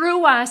and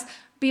through us,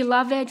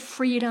 beloved,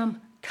 freedom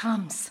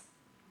comes.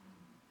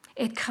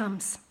 It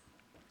comes.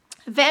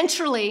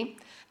 Eventually,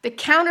 the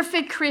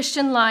counterfeit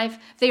Christian life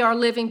they are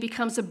living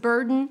becomes a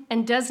burden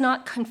and does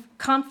not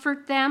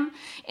comfort them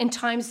in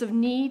times of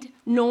need,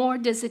 nor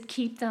does it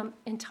keep them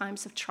in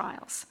times of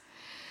trials.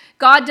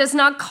 God does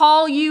not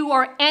call you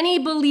or any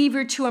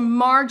believer to a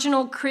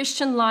marginal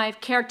Christian life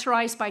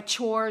characterized by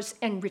chores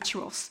and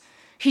rituals.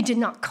 He did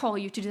not call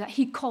you to do that.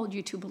 He called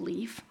you to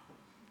believe.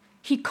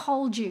 He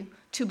called you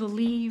to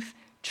believe,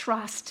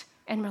 trust,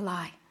 and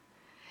rely.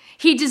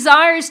 He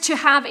desires to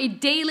have a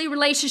daily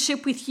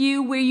relationship with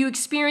you where you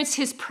experience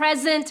His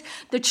presence,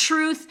 the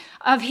truth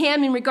of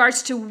Him in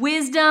regards to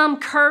wisdom,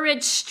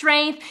 courage,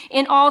 strength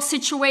in all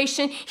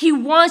situations. He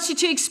wants you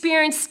to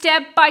experience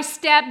step by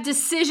step,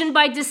 decision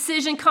by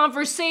decision,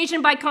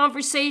 conversation by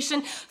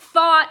conversation,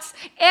 thoughts,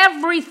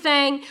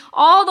 everything.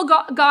 All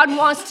God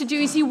wants to do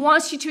is he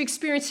wants you to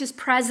experience his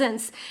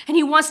presence, and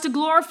he wants to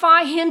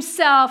glorify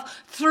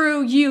himself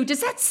through you.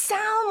 Does that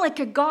sound like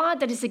a God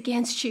that is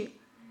against you?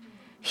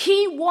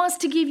 He wants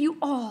to give you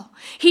all.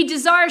 He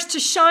desires to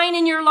shine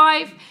in your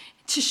life,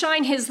 to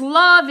shine his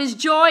love, his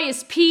joy,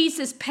 his peace,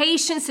 his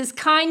patience, his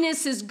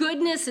kindness, his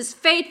goodness, his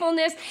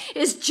faithfulness,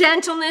 his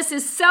gentleness,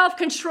 his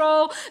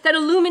self-control that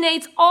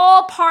illuminates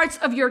all parts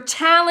of your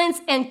talents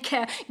and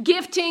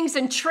giftings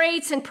and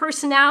traits and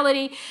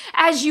personality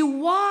as you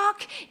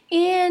walk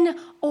in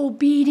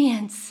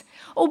obedience.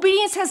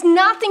 Obedience has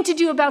nothing to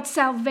do about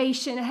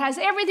salvation. It has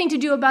everything to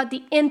do about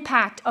the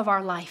impact of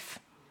our life.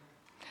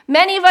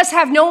 Many of us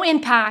have no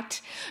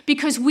impact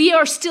because we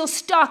are still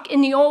stuck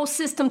in the old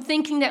system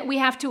thinking that we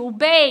have to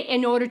obey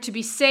in order to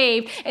be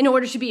saved, in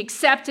order to be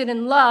accepted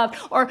and loved,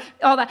 or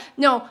all that.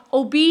 No,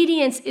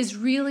 obedience is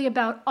really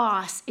about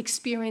us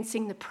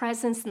experiencing the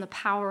presence and the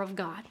power of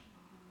God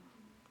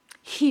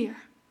here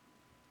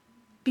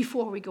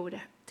before we go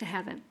to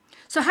heaven.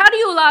 So how do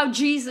you allow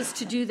Jesus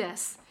to do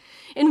this?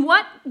 In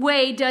what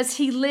way does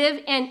he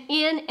live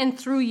in and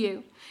through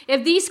you?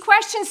 If these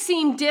questions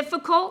seem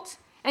difficult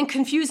and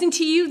confusing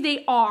to you,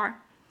 they are.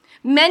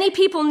 Many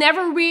people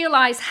never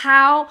realize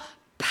how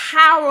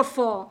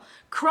powerful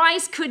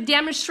Christ could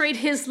demonstrate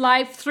his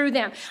life through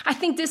them. I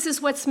think this is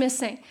what's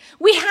missing.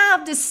 We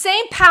have the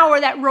same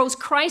power that rose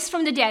Christ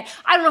from the dead.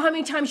 I don't know how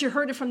many times you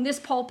heard it from this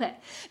pulpit.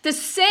 The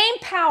same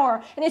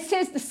power, and it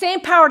says the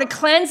same power to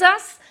cleanse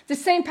us, the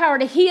same power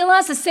to heal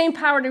us, the same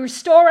power to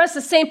restore us,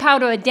 the same power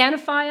to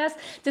identify us,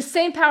 the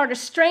same power to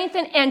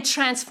strengthen and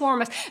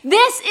transform us.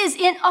 This is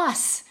in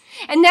us.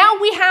 And now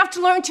we have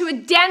to learn to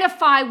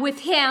identify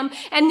with him.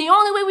 And the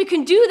only way we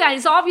can do that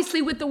is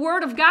obviously with the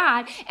word of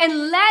God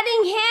and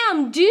letting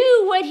him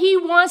do what he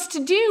wants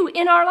to do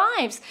in our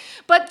lives.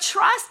 But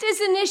trust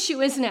is an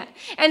issue, isn't it?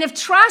 And if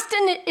trust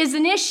is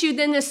an issue,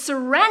 then the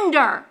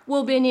surrender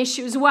will be an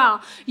issue as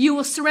well. You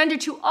will surrender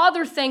to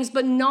other things,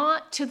 but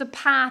not to the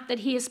path that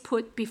he has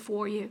put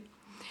before you.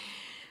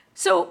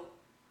 So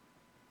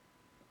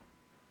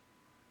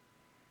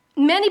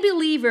many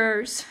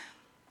believers,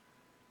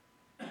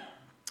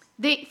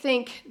 they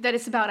think that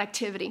it's about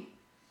activity.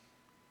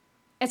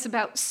 It's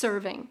about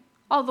serving.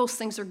 All those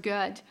things are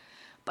good,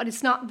 but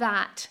it's not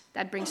that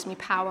brings me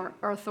power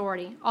or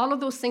authority. All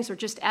of those things are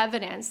just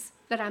evidence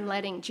that I'm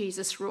letting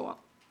Jesus rule.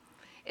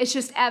 It's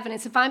just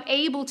evidence. If I'm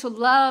able to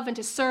love and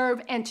to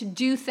serve and to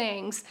do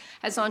things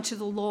as unto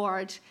the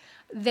Lord,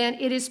 then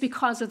it is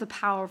because of the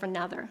power of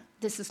another.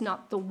 This is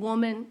not the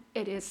woman,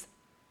 it is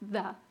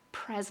the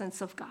presence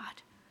of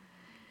God.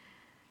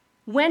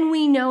 When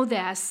we know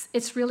this,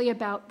 it's really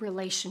about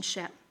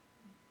relationship.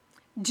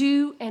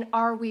 Do and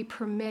are we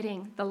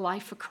permitting the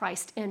life of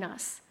Christ in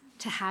us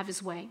to have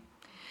his way?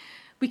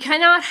 We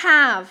cannot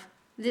have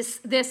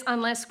this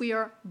unless we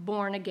are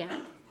born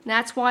again.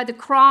 That's why the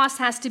cross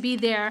has to be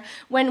there.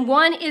 When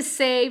one is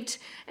saved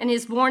and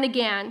is born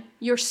again,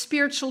 you're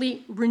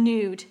spiritually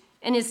renewed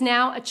and is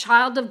now a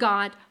child of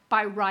God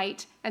by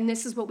right. And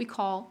this is what we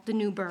call the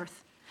new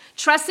birth.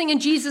 Trusting in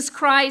Jesus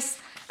Christ,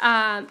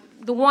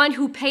 the one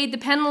who paid the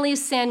penalty of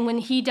sin when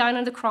he died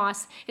on the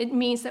cross, it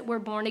means that we're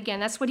born again.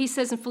 That's what he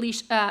says in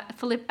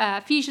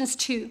Ephesians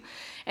 2.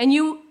 And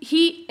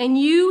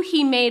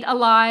he made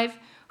alive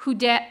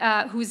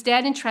who's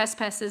dead in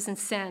trespasses and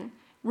sin.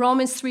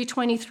 Romans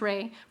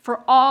 3:23,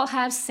 for all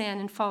have sinned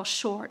and fall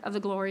short of the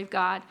glory of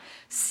God.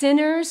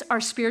 Sinners are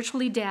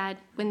spiritually dead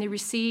when they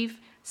receive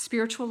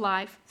spiritual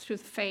life through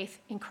faith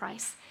in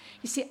Christ.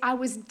 You see, I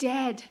was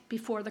dead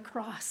before the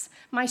cross.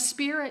 My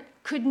spirit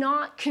could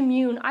not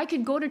commune. I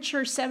could go to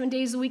church 7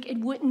 days a week. It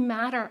wouldn't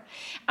matter.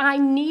 I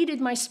needed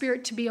my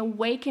spirit to be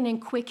awakened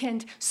and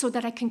quickened so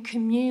that I can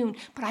commune.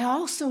 But I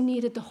also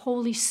needed the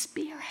Holy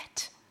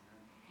Spirit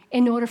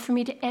in order for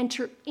me to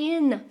enter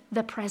in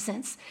the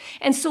presence.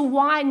 And so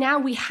why now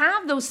we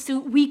have those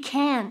two, we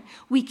can.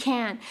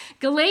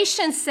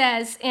 Galatians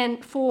says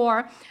in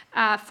 4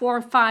 and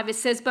 5, it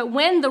says, but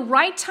when the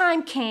right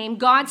time came,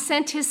 God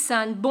sent his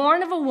son,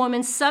 born of a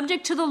woman,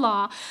 subject to the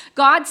law.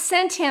 God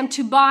sent him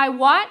to buy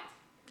what?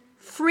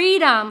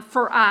 Freedom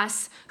for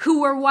us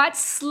who were what?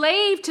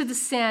 Slave to the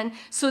sin,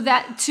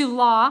 to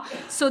law,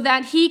 so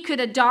that he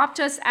could adopt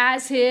us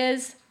as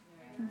his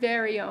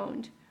very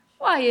own.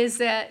 Why is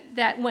it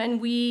that when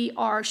we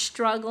are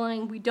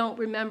struggling, we don't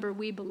remember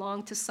we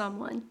belong to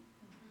someone?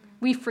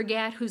 We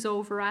forget who's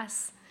over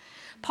us.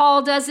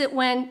 Paul does it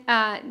when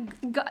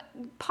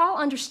Paul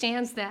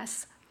understands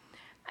this.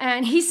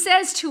 And he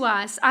says to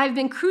us, I've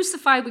been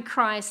crucified with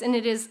Christ, and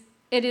it is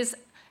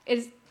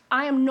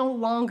I am no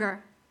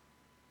longer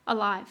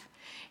alive.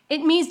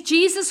 It means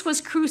Jesus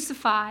was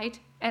crucified,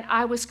 and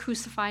I was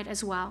crucified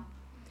as well.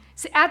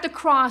 See, at the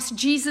cross,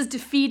 Jesus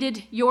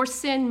defeated your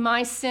sin,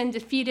 my sin,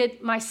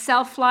 defeated my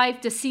self-life,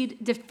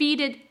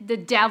 defeated the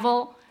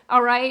devil,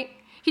 all right?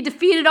 He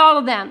defeated all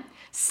of them.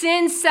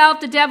 Sin, self,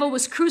 the devil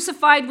was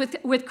crucified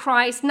with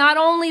Christ. Not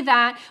only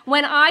that,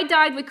 when I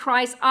died with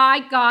Christ,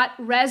 I got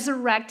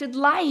resurrected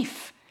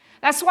life.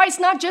 That's why it's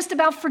not just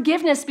about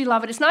forgiveness,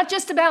 beloved. It's not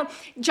just about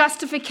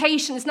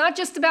justification. It's not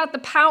just about the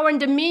power and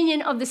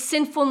dominion of the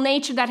sinful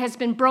nature that has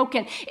been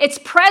broken. It's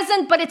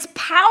present, but it's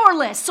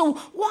powerless. So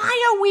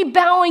why are we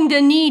bowing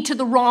the knee to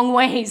the wrong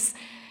ways?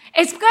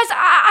 It's because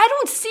I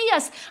don't see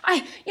us.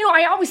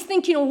 I always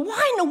think,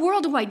 why in the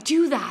world do I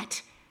do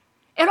that?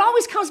 It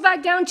always comes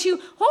back down to,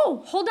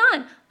 hold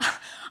on.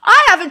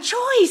 I have a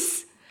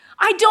choice.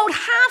 I don't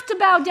have to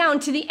bow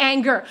down to the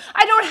anger.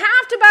 I don't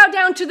have to bow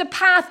down to the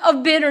path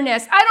of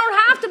bitterness. I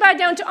don't have to bow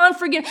down to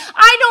unforgiveness.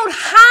 I don't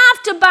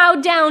have to bow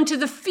down to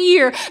the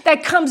fear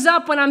that comes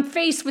up when I'm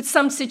faced with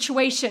some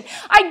situation.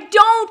 I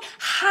don't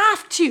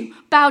have to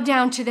bow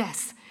down to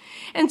this.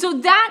 And so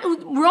that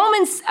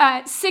Romans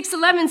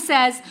 6:11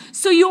 says,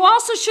 so you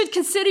also should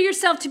consider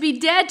yourself to be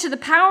dead to the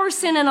power of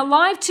sin and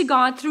alive to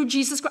God through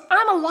Jesus Christ.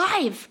 I'm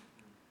alive.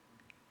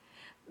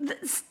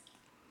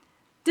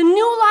 The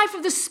new life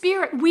of the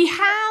Spirit, we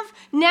have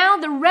now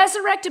the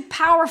resurrected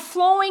power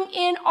flowing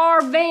in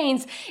our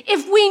veins.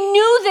 If we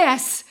knew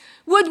this,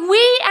 would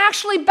we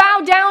actually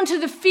bow down to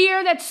the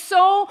fear that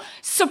so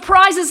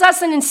surprises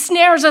us and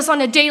ensnares us on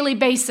a daily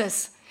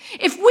basis?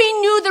 If we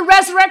knew the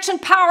resurrection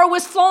power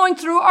was flowing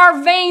through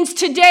our veins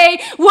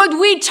today, would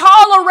we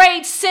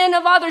tolerate sin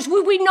of others?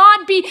 Would we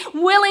not be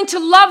willing to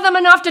love them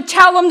enough to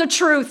tell them the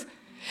truth?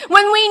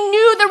 When we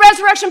knew the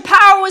resurrection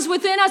power was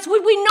within us,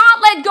 would we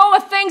not let go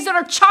of things that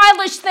are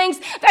childish things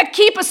that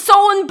keep us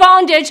so in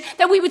bondage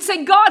that we would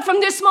say, God,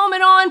 from this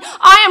moment on,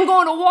 I am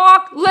going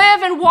to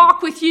live and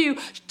walk with you.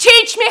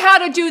 Teach me how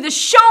to do this.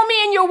 Show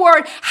me in your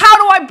word, how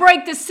do I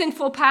break this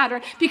sinful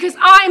pattern? Because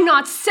I'm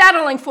not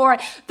settling for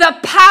it. The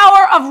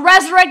power of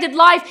resurrected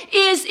life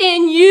is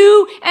in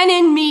you and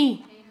in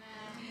me. Amen.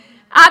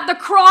 At the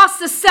cross,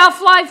 the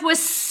self-life was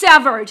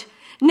severed.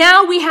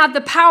 Now we have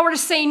the power to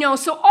say no.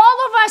 So all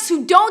of us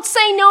who don't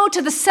say no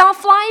to the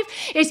self-life,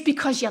 it's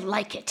because you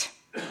like it.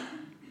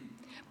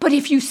 But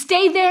if you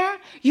stay there,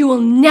 you will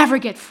never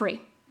get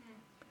free.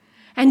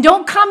 And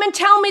don't come and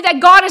tell me that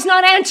God is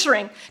not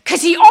answering,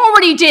 because he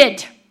already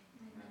did.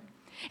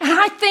 And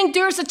I think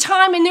there's a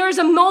time and there's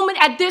a moment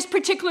at this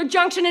particular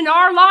junction in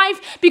our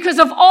life, because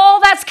of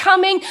all that's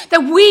coming,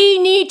 that we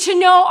need to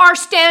know our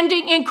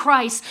standing in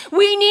Christ.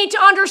 We need to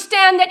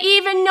understand that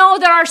even though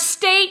that our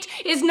state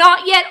is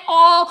not yet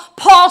all,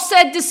 Paul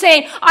said the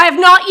same. I have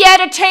not yet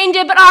attained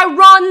it, but I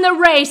run the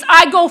race.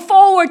 I go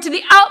forward to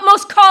the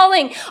utmost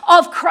calling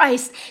of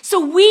Christ.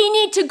 So we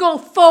need to go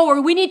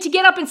forward. We need to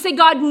get up and say,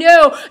 God,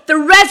 no, the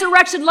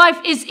resurrection life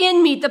is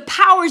in me. The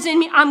power is in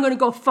me. I'm going to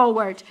go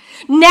forward.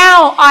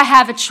 Now I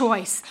have a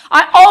choice.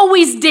 I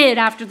always did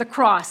after the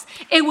cross.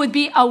 It would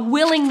be a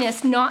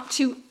willingness not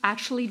to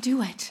actually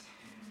do it.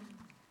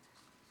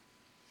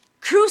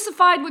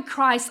 Crucified with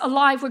Christ,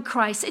 alive with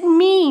Christ. It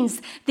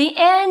means the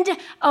end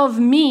of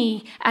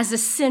me as a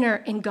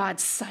sinner in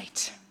God's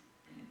sight.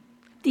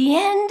 The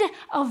end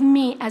of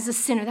me as a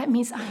sinner. That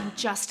means I am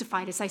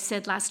justified, as I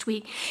said last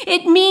week.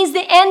 It means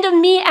the end of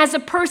me as a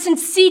person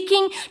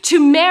seeking to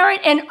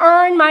merit and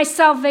earn my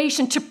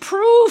salvation, to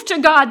prove to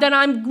God that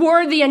I'm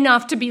worthy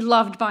enough to be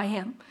loved by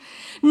him.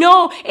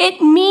 No,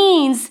 it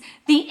means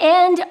the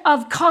end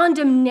of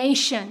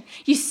condemnation.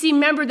 You see,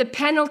 remember, the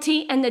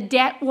penalty and the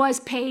debt was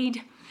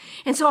paid.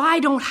 And so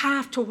I don't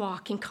have to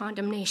walk in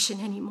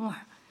condemnation anymore.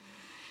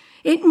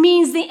 It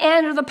means the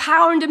end of the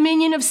power and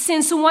dominion of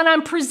sin. So when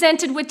I'm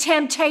presented with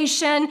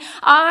temptation,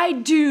 I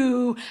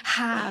do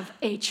have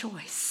a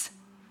choice.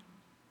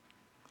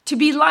 To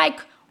be like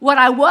what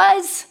I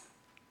was,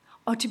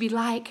 or to be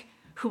like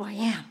who I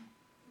am.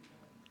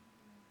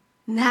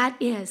 And that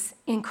is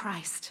in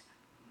Christ.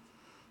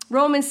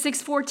 Romans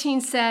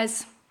 6:14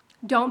 says,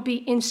 don't be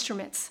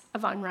instruments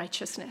of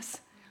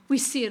unrighteousness. We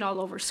see it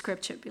all over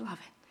Scripture, beloved.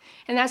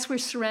 And that's where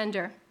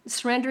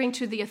surrendering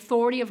to the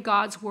authority of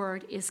God's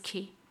word is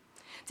key.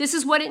 This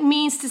is what it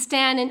means to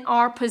stand in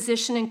our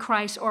position in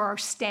Christ, or our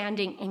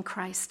standing in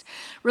Christ.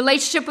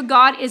 Relationship with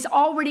God is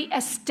already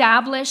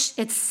established,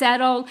 it's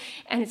settled,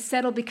 and it's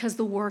settled because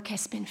the work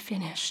has been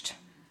finished.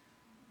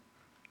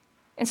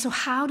 And so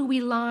how do we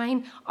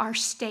line our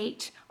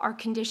state, our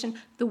condition,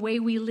 the way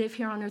we live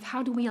here on earth?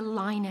 How do we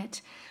align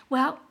it?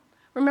 Well,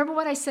 remember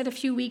what I said a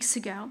few weeks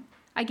ago.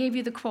 I gave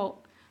you the quote.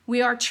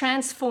 We are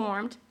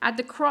transformed. At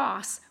the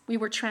cross, we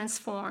were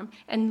transformed,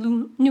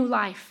 and new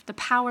life, the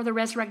power of the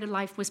resurrected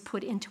life, was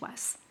put into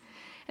us.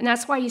 And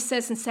that's why he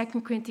says in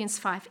 2 Corinthians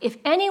 5, if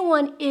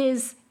anyone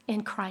is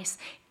in Christ,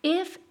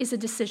 if is a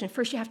decision.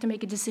 First, you have to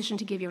make a decision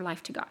to give your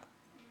life to God.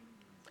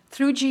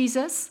 Through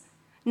Jesus,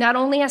 not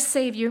only as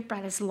Savior,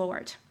 but as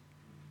Lord.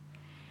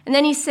 And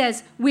then he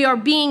says, we are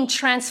being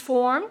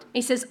transformed.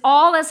 He says,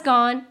 all is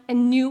gone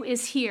and new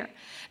is here.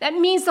 That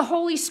means the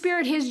Holy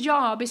Spirit, his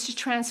job is to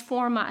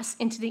transform us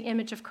into the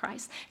image of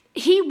Christ.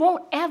 He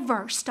won't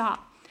ever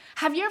stop.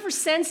 Have you ever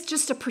sensed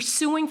just a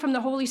pursuing from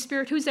the Holy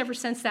Spirit? Who's ever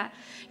sensed that?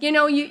 You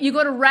know, you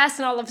go to rest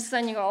and all of a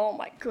sudden you go, oh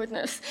my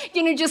goodness.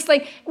 You know, just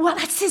like, well,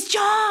 that's his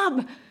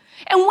job.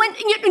 And when,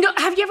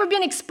 have you ever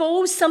been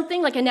exposed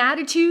something like an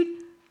attitude,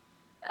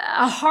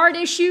 a heart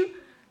issue,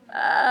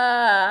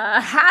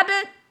 a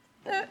habit?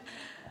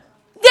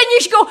 then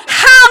you should go,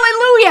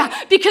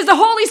 hallelujah, because the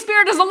Holy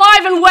Spirit is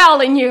alive and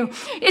well in you.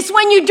 It's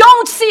when you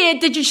don't see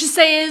it that you should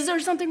say, is there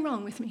something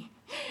wrong with me?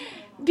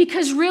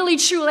 Because really,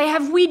 truly,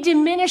 have we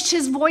diminished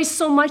his voice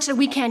so much that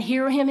we can't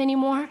hear him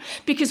anymore?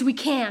 Because we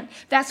can.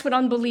 That's what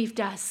unbelief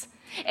does.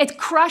 It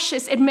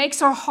crushes, it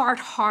makes our heart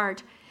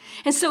hard.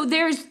 And so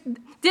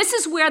this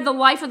is where the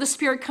life of the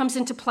Spirit comes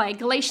into play.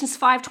 Galatians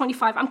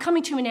 5:25. I'm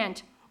coming to an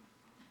end.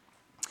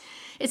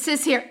 It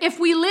says here, if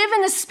we live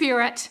in the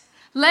Spirit,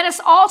 let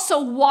us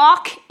also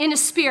walk in the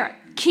Spirit.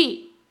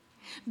 Key.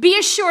 Be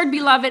assured,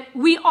 beloved,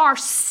 we are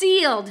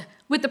sealed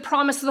with the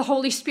promise of the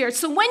Holy Spirit.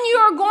 So when you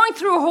are going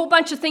through a whole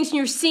bunch of things and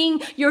you're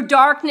seeing your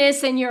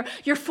darkness and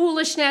your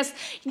foolishness,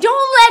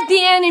 don't let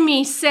the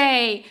enemy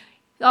say,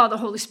 oh, the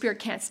Holy Spirit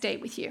can't stay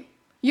with you.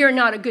 You're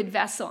not a good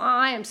vessel.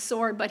 I am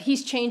sorry, but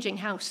he's changing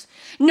house.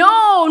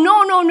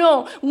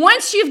 No.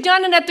 Once you've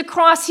done it at the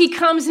cross, he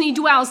comes and he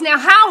dwells. Now,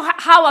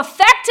 how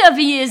effective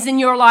he is in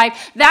your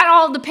life, that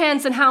all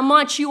depends on how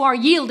much you are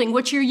yielding,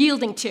 what you're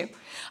yielding to.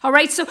 All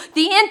right, so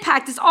the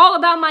impact is all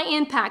about my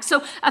impact.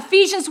 So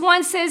Ephesians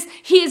 1 says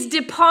he is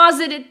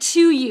deposited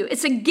to you.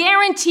 It's a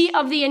guarantee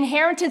of the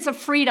inheritance of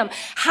freedom.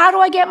 How do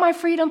I get my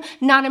freedom?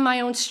 Not in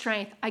my own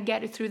strength. I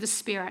get it through the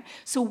Spirit.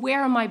 So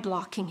where am I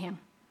blocking him?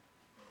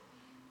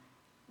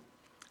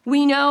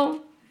 We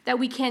know that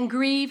we can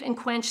grieve and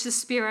quench the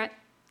Spirit.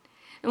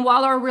 And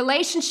while our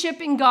relationship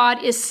in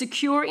God is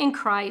secure in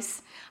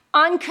Christ,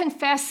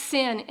 unconfessed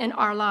sin in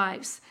our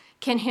lives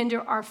can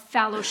hinder our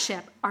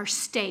fellowship, our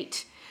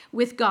state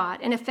with God,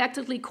 and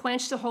effectively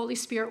quench the Holy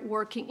Spirit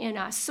working in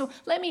us. So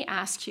let me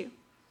ask you,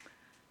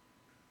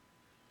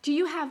 do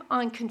you have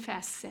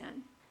unconfessed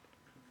sin?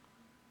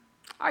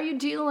 Are you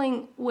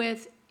dealing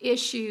with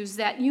issues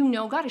that you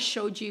know God has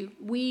showed you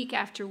week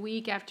after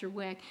week after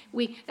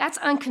week? That's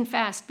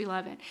unconfessed,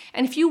 beloved.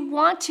 And if you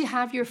want to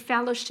have your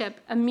fellowship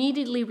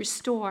immediately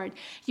restored,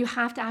 you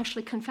have to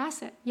actually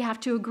confess it. You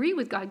have to agree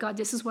with God. God,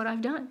 this is what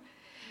I've done.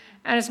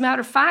 And as a matter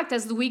of fact,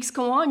 as the weeks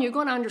go on, you're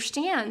going to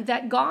understand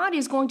that God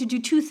is going to do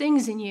two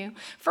things in you.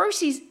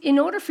 First, in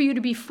order for you to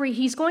be free,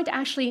 he's going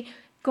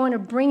to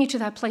bring you to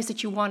that place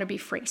that you want to be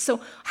free. So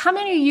how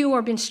many of you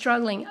have been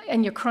struggling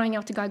and you're crying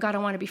out to God, God, I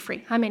want to be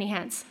free? How many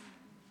hands?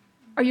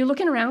 Are you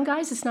looking around,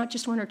 guys? It's not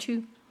just one or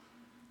two.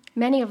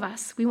 Many of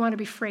us, we want to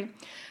be free.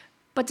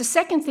 But the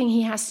second thing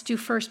he has to do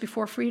first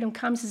before freedom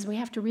comes is we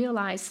have to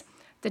realize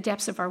the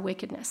depths of our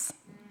wickedness.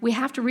 We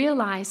have to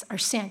realize our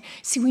sin.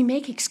 See, we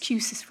make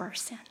excuses for our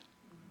sin.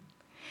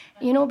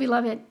 You know,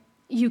 beloved,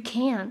 you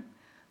can,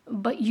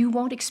 but you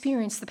won't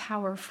experience the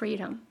power of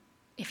freedom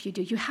if you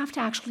do. You have to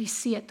actually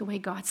see it the way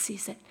God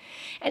sees it.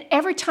 And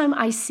every time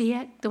I see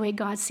it the way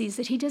God sees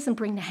it, he doesn't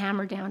bring the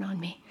hammer down on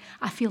me.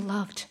 I feel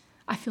loved.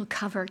 I feel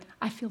covered.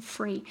 I feel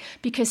free.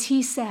 Because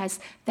he says,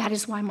 that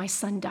is why my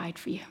son died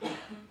for you.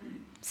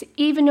 So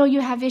even though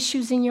you have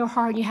issues in your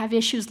heart, you have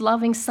issues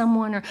loving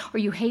someone or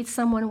you hate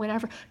someone or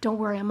whatever, don't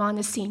worry, I'm on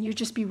the scene. You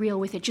just be real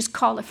with it. Just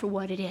call it for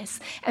what it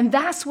is. And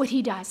that's what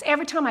he does.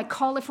 Every time I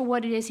call it for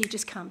what it is, he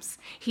just comes.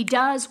 He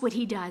does what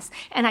he does.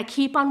 And I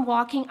keep on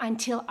walking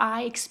until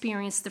I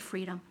experience the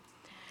freedom.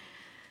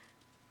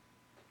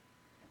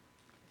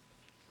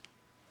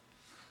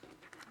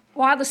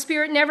 While the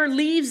Spirit never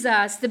leaves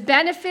us, the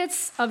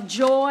benefits of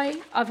joy,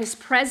 of his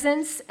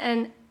presence,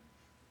 and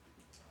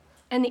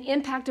the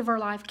impact of our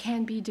life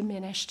can be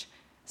diminished.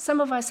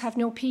 Some of us have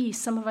no peace.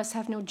 Some of us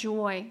have no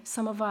joy.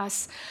 Some of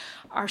us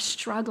are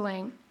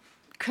struggling.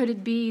 Could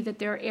it be that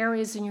there are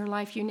areas in your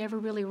life you never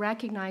really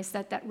recognize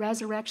that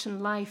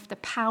resurrection life, the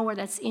power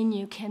that's in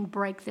you, can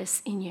break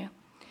this in you?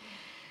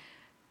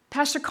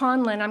 Pastor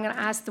Conlon, I'm going to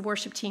ask the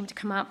worship team to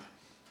come up.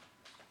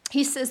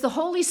 He says the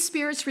Holy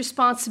Spirit's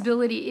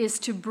responsibility is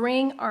to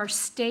bring our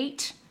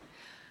state,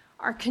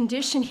 our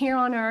condition here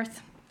on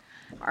earth,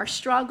 our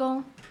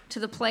struggle, to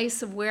the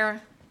place of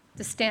where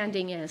the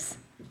standing is,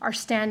 our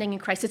standing in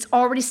Christ. It's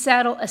already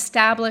settled,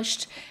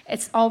 established.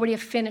 It's already a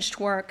finished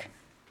work.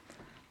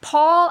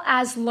 Paul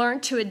has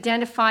learned to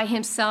identify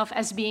himself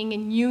as being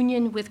in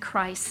union with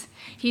Christ.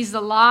 He's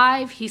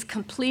alive. He's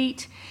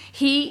complete.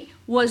 He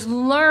was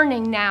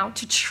learning now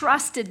to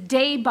trust it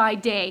day by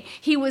day.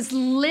 He was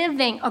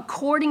living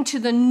according to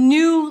the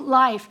new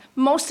life.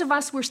 Most of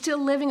us, we're still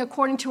living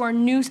according to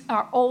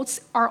our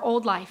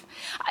old life.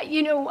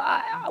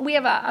 We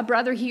have a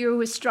brother here who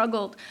has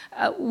struggled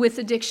with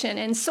addiction.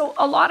 And so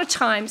a lot of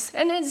times,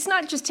 and it's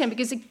not just him,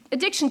 because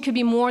addiction could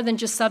be more than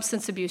just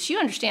substance abuse. You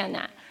understand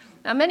that.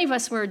 Now, many of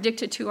us were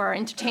addicted to our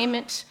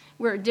entertainment.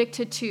 We're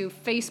addicted to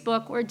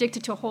Facebook. We're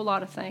addicted to a whole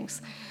lot of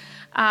things.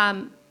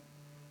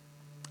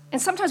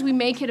 And sometimes we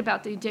make it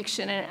about the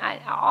addiction.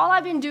 And all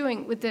I've been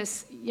doing with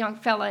this young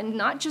fella, and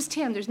not just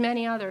him, there's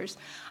many others,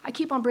 I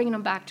keep on bringing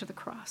them back to the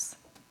cross.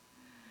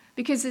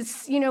 Because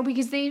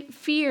because they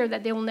fear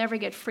that they will never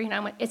get free. And I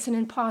went, it's an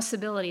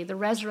impossibility. The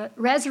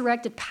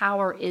resurrected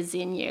power is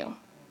in you.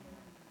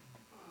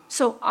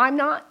 So I'm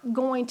not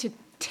going to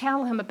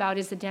tell him about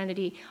his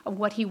identity of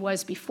what he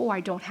was before. I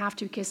don't have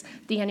to, because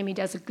the enemy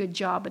does a good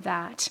job of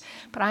that.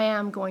 But I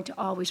am going to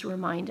always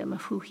remind him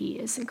of who he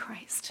is in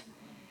Christ.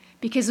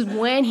 Because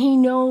when he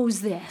knows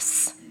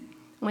this,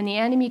 When the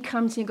enemy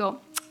comes, you go,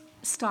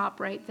 stop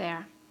right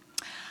there.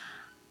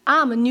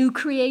 I'm a new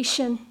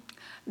creation.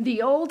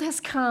 The old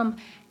has come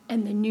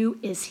and the new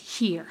is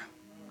here.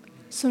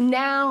 So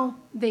now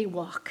they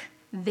walk.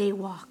 They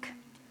walk.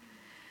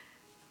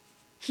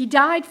 He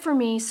died for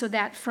me so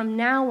that from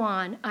now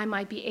on I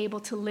might be able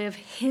to live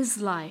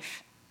his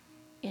life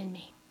in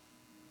me.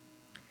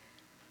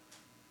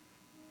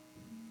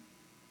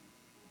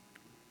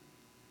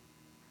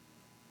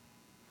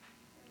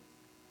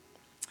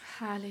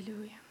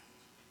 Hallelujah.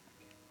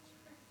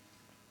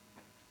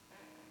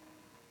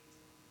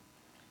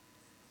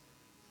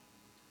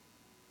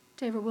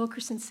 David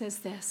Wilkerson says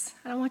this.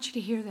 I want you to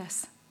hear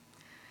this.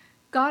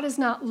 God is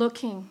not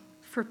looking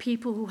for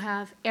people who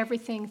have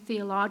everything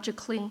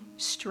theologically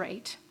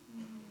straight.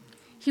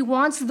 He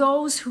wants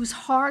those whose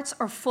hearts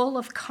are full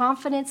of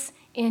confidence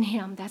in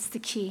him. That's the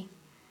key.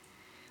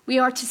 We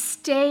are to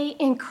stay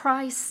in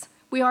Christ.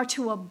 We are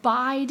to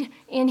abide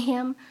in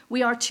him.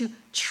 We are to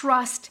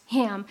trust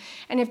him.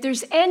 And if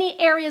there's any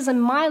areas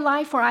in my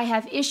life where I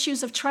have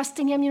issues of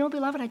trusting him,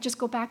 beloved, I just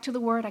go back to the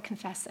word, I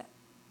confess it.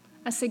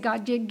 I say,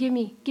 God, give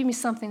me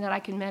something that I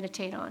can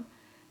meditate on,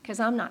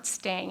 because I'm not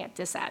staying at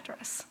this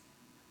address.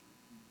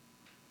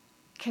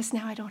 Because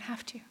now I don't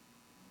have to.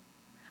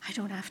 I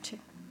don't have to.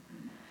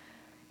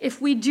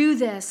 If we do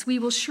this, we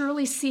will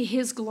surely see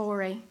his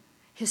glory,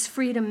 his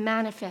freedom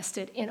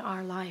manifested in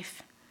our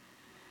life.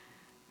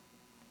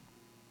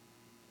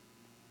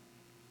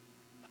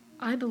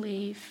 I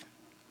believe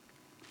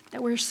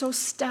that we're so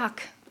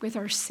stuck with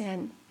our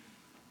sin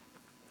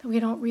that we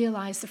don't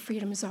realize the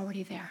freedom is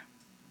already there.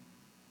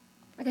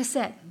 Like I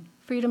said,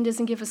 freedom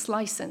doesn't give us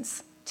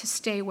license to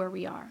stay where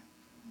we are.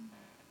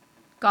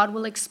 God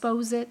will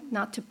expose it,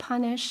 not to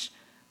punish,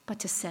 but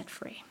to set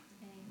free.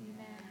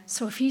 Amen.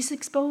 So if he's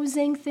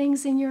exposing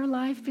things in your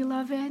life,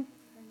 beloved,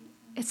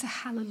 it's a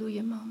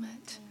hallelujah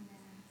moment.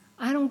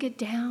 Amen. I don't get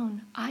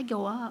down. I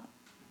go up.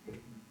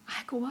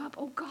 I go up.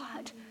 Oh,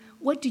 God,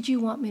 what did you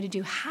want me to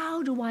do?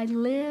 How do I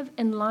live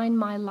and line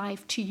my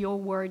life to your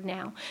word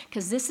now?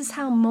 Because this is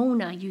how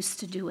Mona used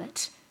to do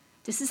it.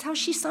 This is how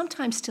she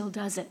sometimes still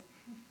does it.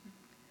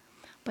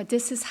 But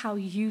this is how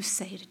you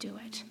say to do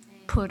it.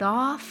 Put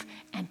off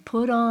and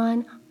put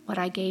on what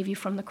I gave you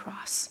from the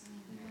cross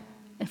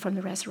and from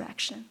the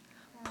resurrection.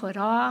 Put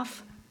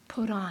off,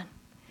 put on.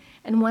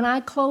 And when I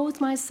clothe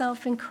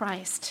myself in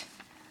Christ,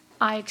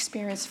 I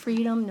experience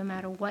freedom no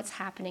matter what's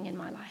happening in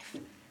my life.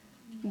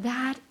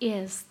 That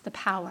is the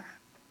power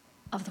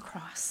of the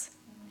cross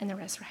and the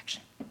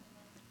resurrection.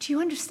 Do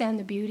you understand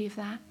the beauty of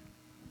that?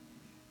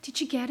 Did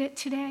you get it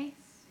today?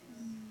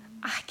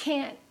 I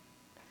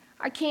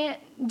can't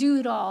do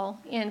it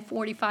all in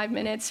 45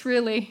 minutes,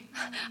 really.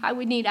 I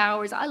would need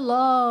hours. I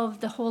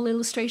love the whole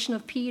illustration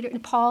of Peter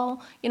and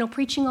Paul,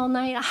 preaching all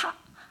night.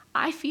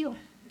 I feel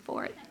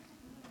for it.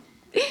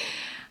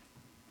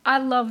 I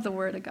love the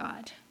Word of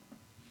God.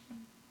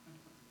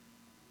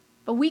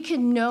 But we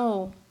can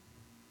know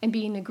and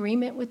be in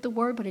agreement with the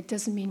Word, but it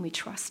doesn't mean we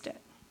trust it.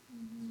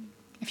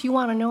 If you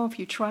want to know if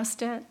you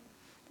trust it,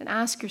 then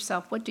ask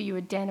yourself, what do you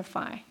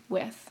identify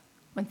with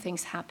when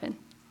things happen?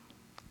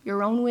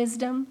 Your own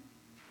wisdom?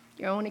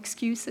 Your own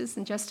excuses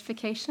and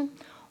justification?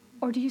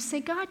 Or do you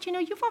say, God,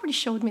 you've already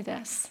showed me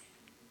this.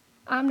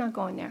 I'm not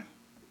going there.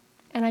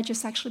 And I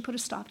just actually put a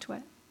stop to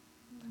it.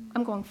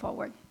 I'm going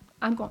forward.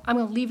 I'm going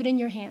to leave it in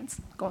your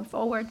hands. Going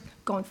forward.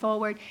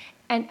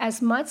 And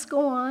as months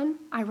go on,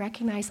 I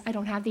recognize I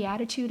don't have the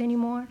attitude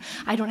anymore.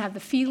 I don't have the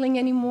feeling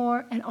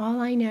anymore. And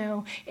all I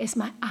know is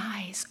my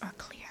eyes are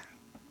clear.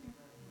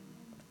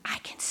 I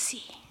can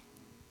see.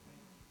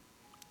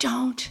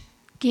 Don't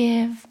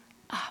give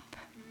up.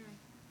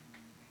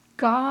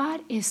 God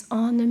is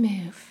on the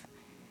move.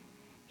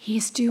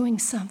 He's doing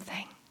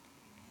something,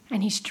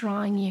 and he's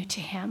drawing you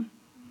to him.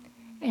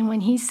 And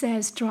when he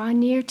says, draw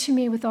near to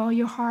me with all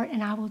your heart,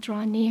 and I will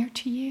draw near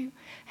to you,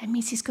 that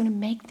means he's going to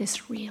make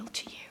this real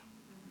to you.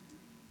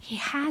 He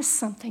has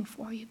something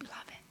for you,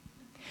 beloved.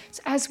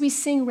 So as we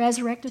sing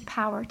Resurrected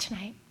Power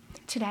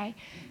today,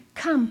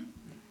 come.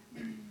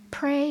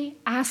 Pray,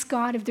 ask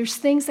God. If there's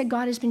things that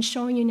God has been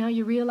showing you now,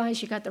 you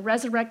realize you got the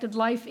resurrected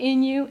life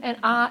in you, and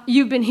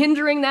you've been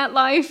hindering that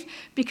life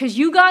because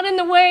you got in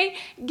the way,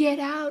 get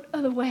out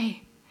of the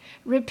way.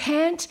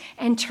 Repent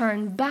and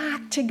turn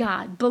back to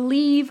God.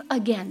 Believe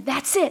again.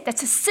 That's it.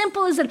 That's as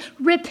simple as it.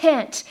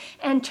 Repent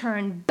and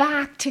turn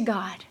back to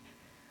God.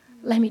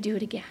 Let me do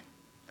it again.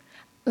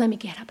 Let me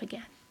get up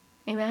again.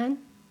 Amen?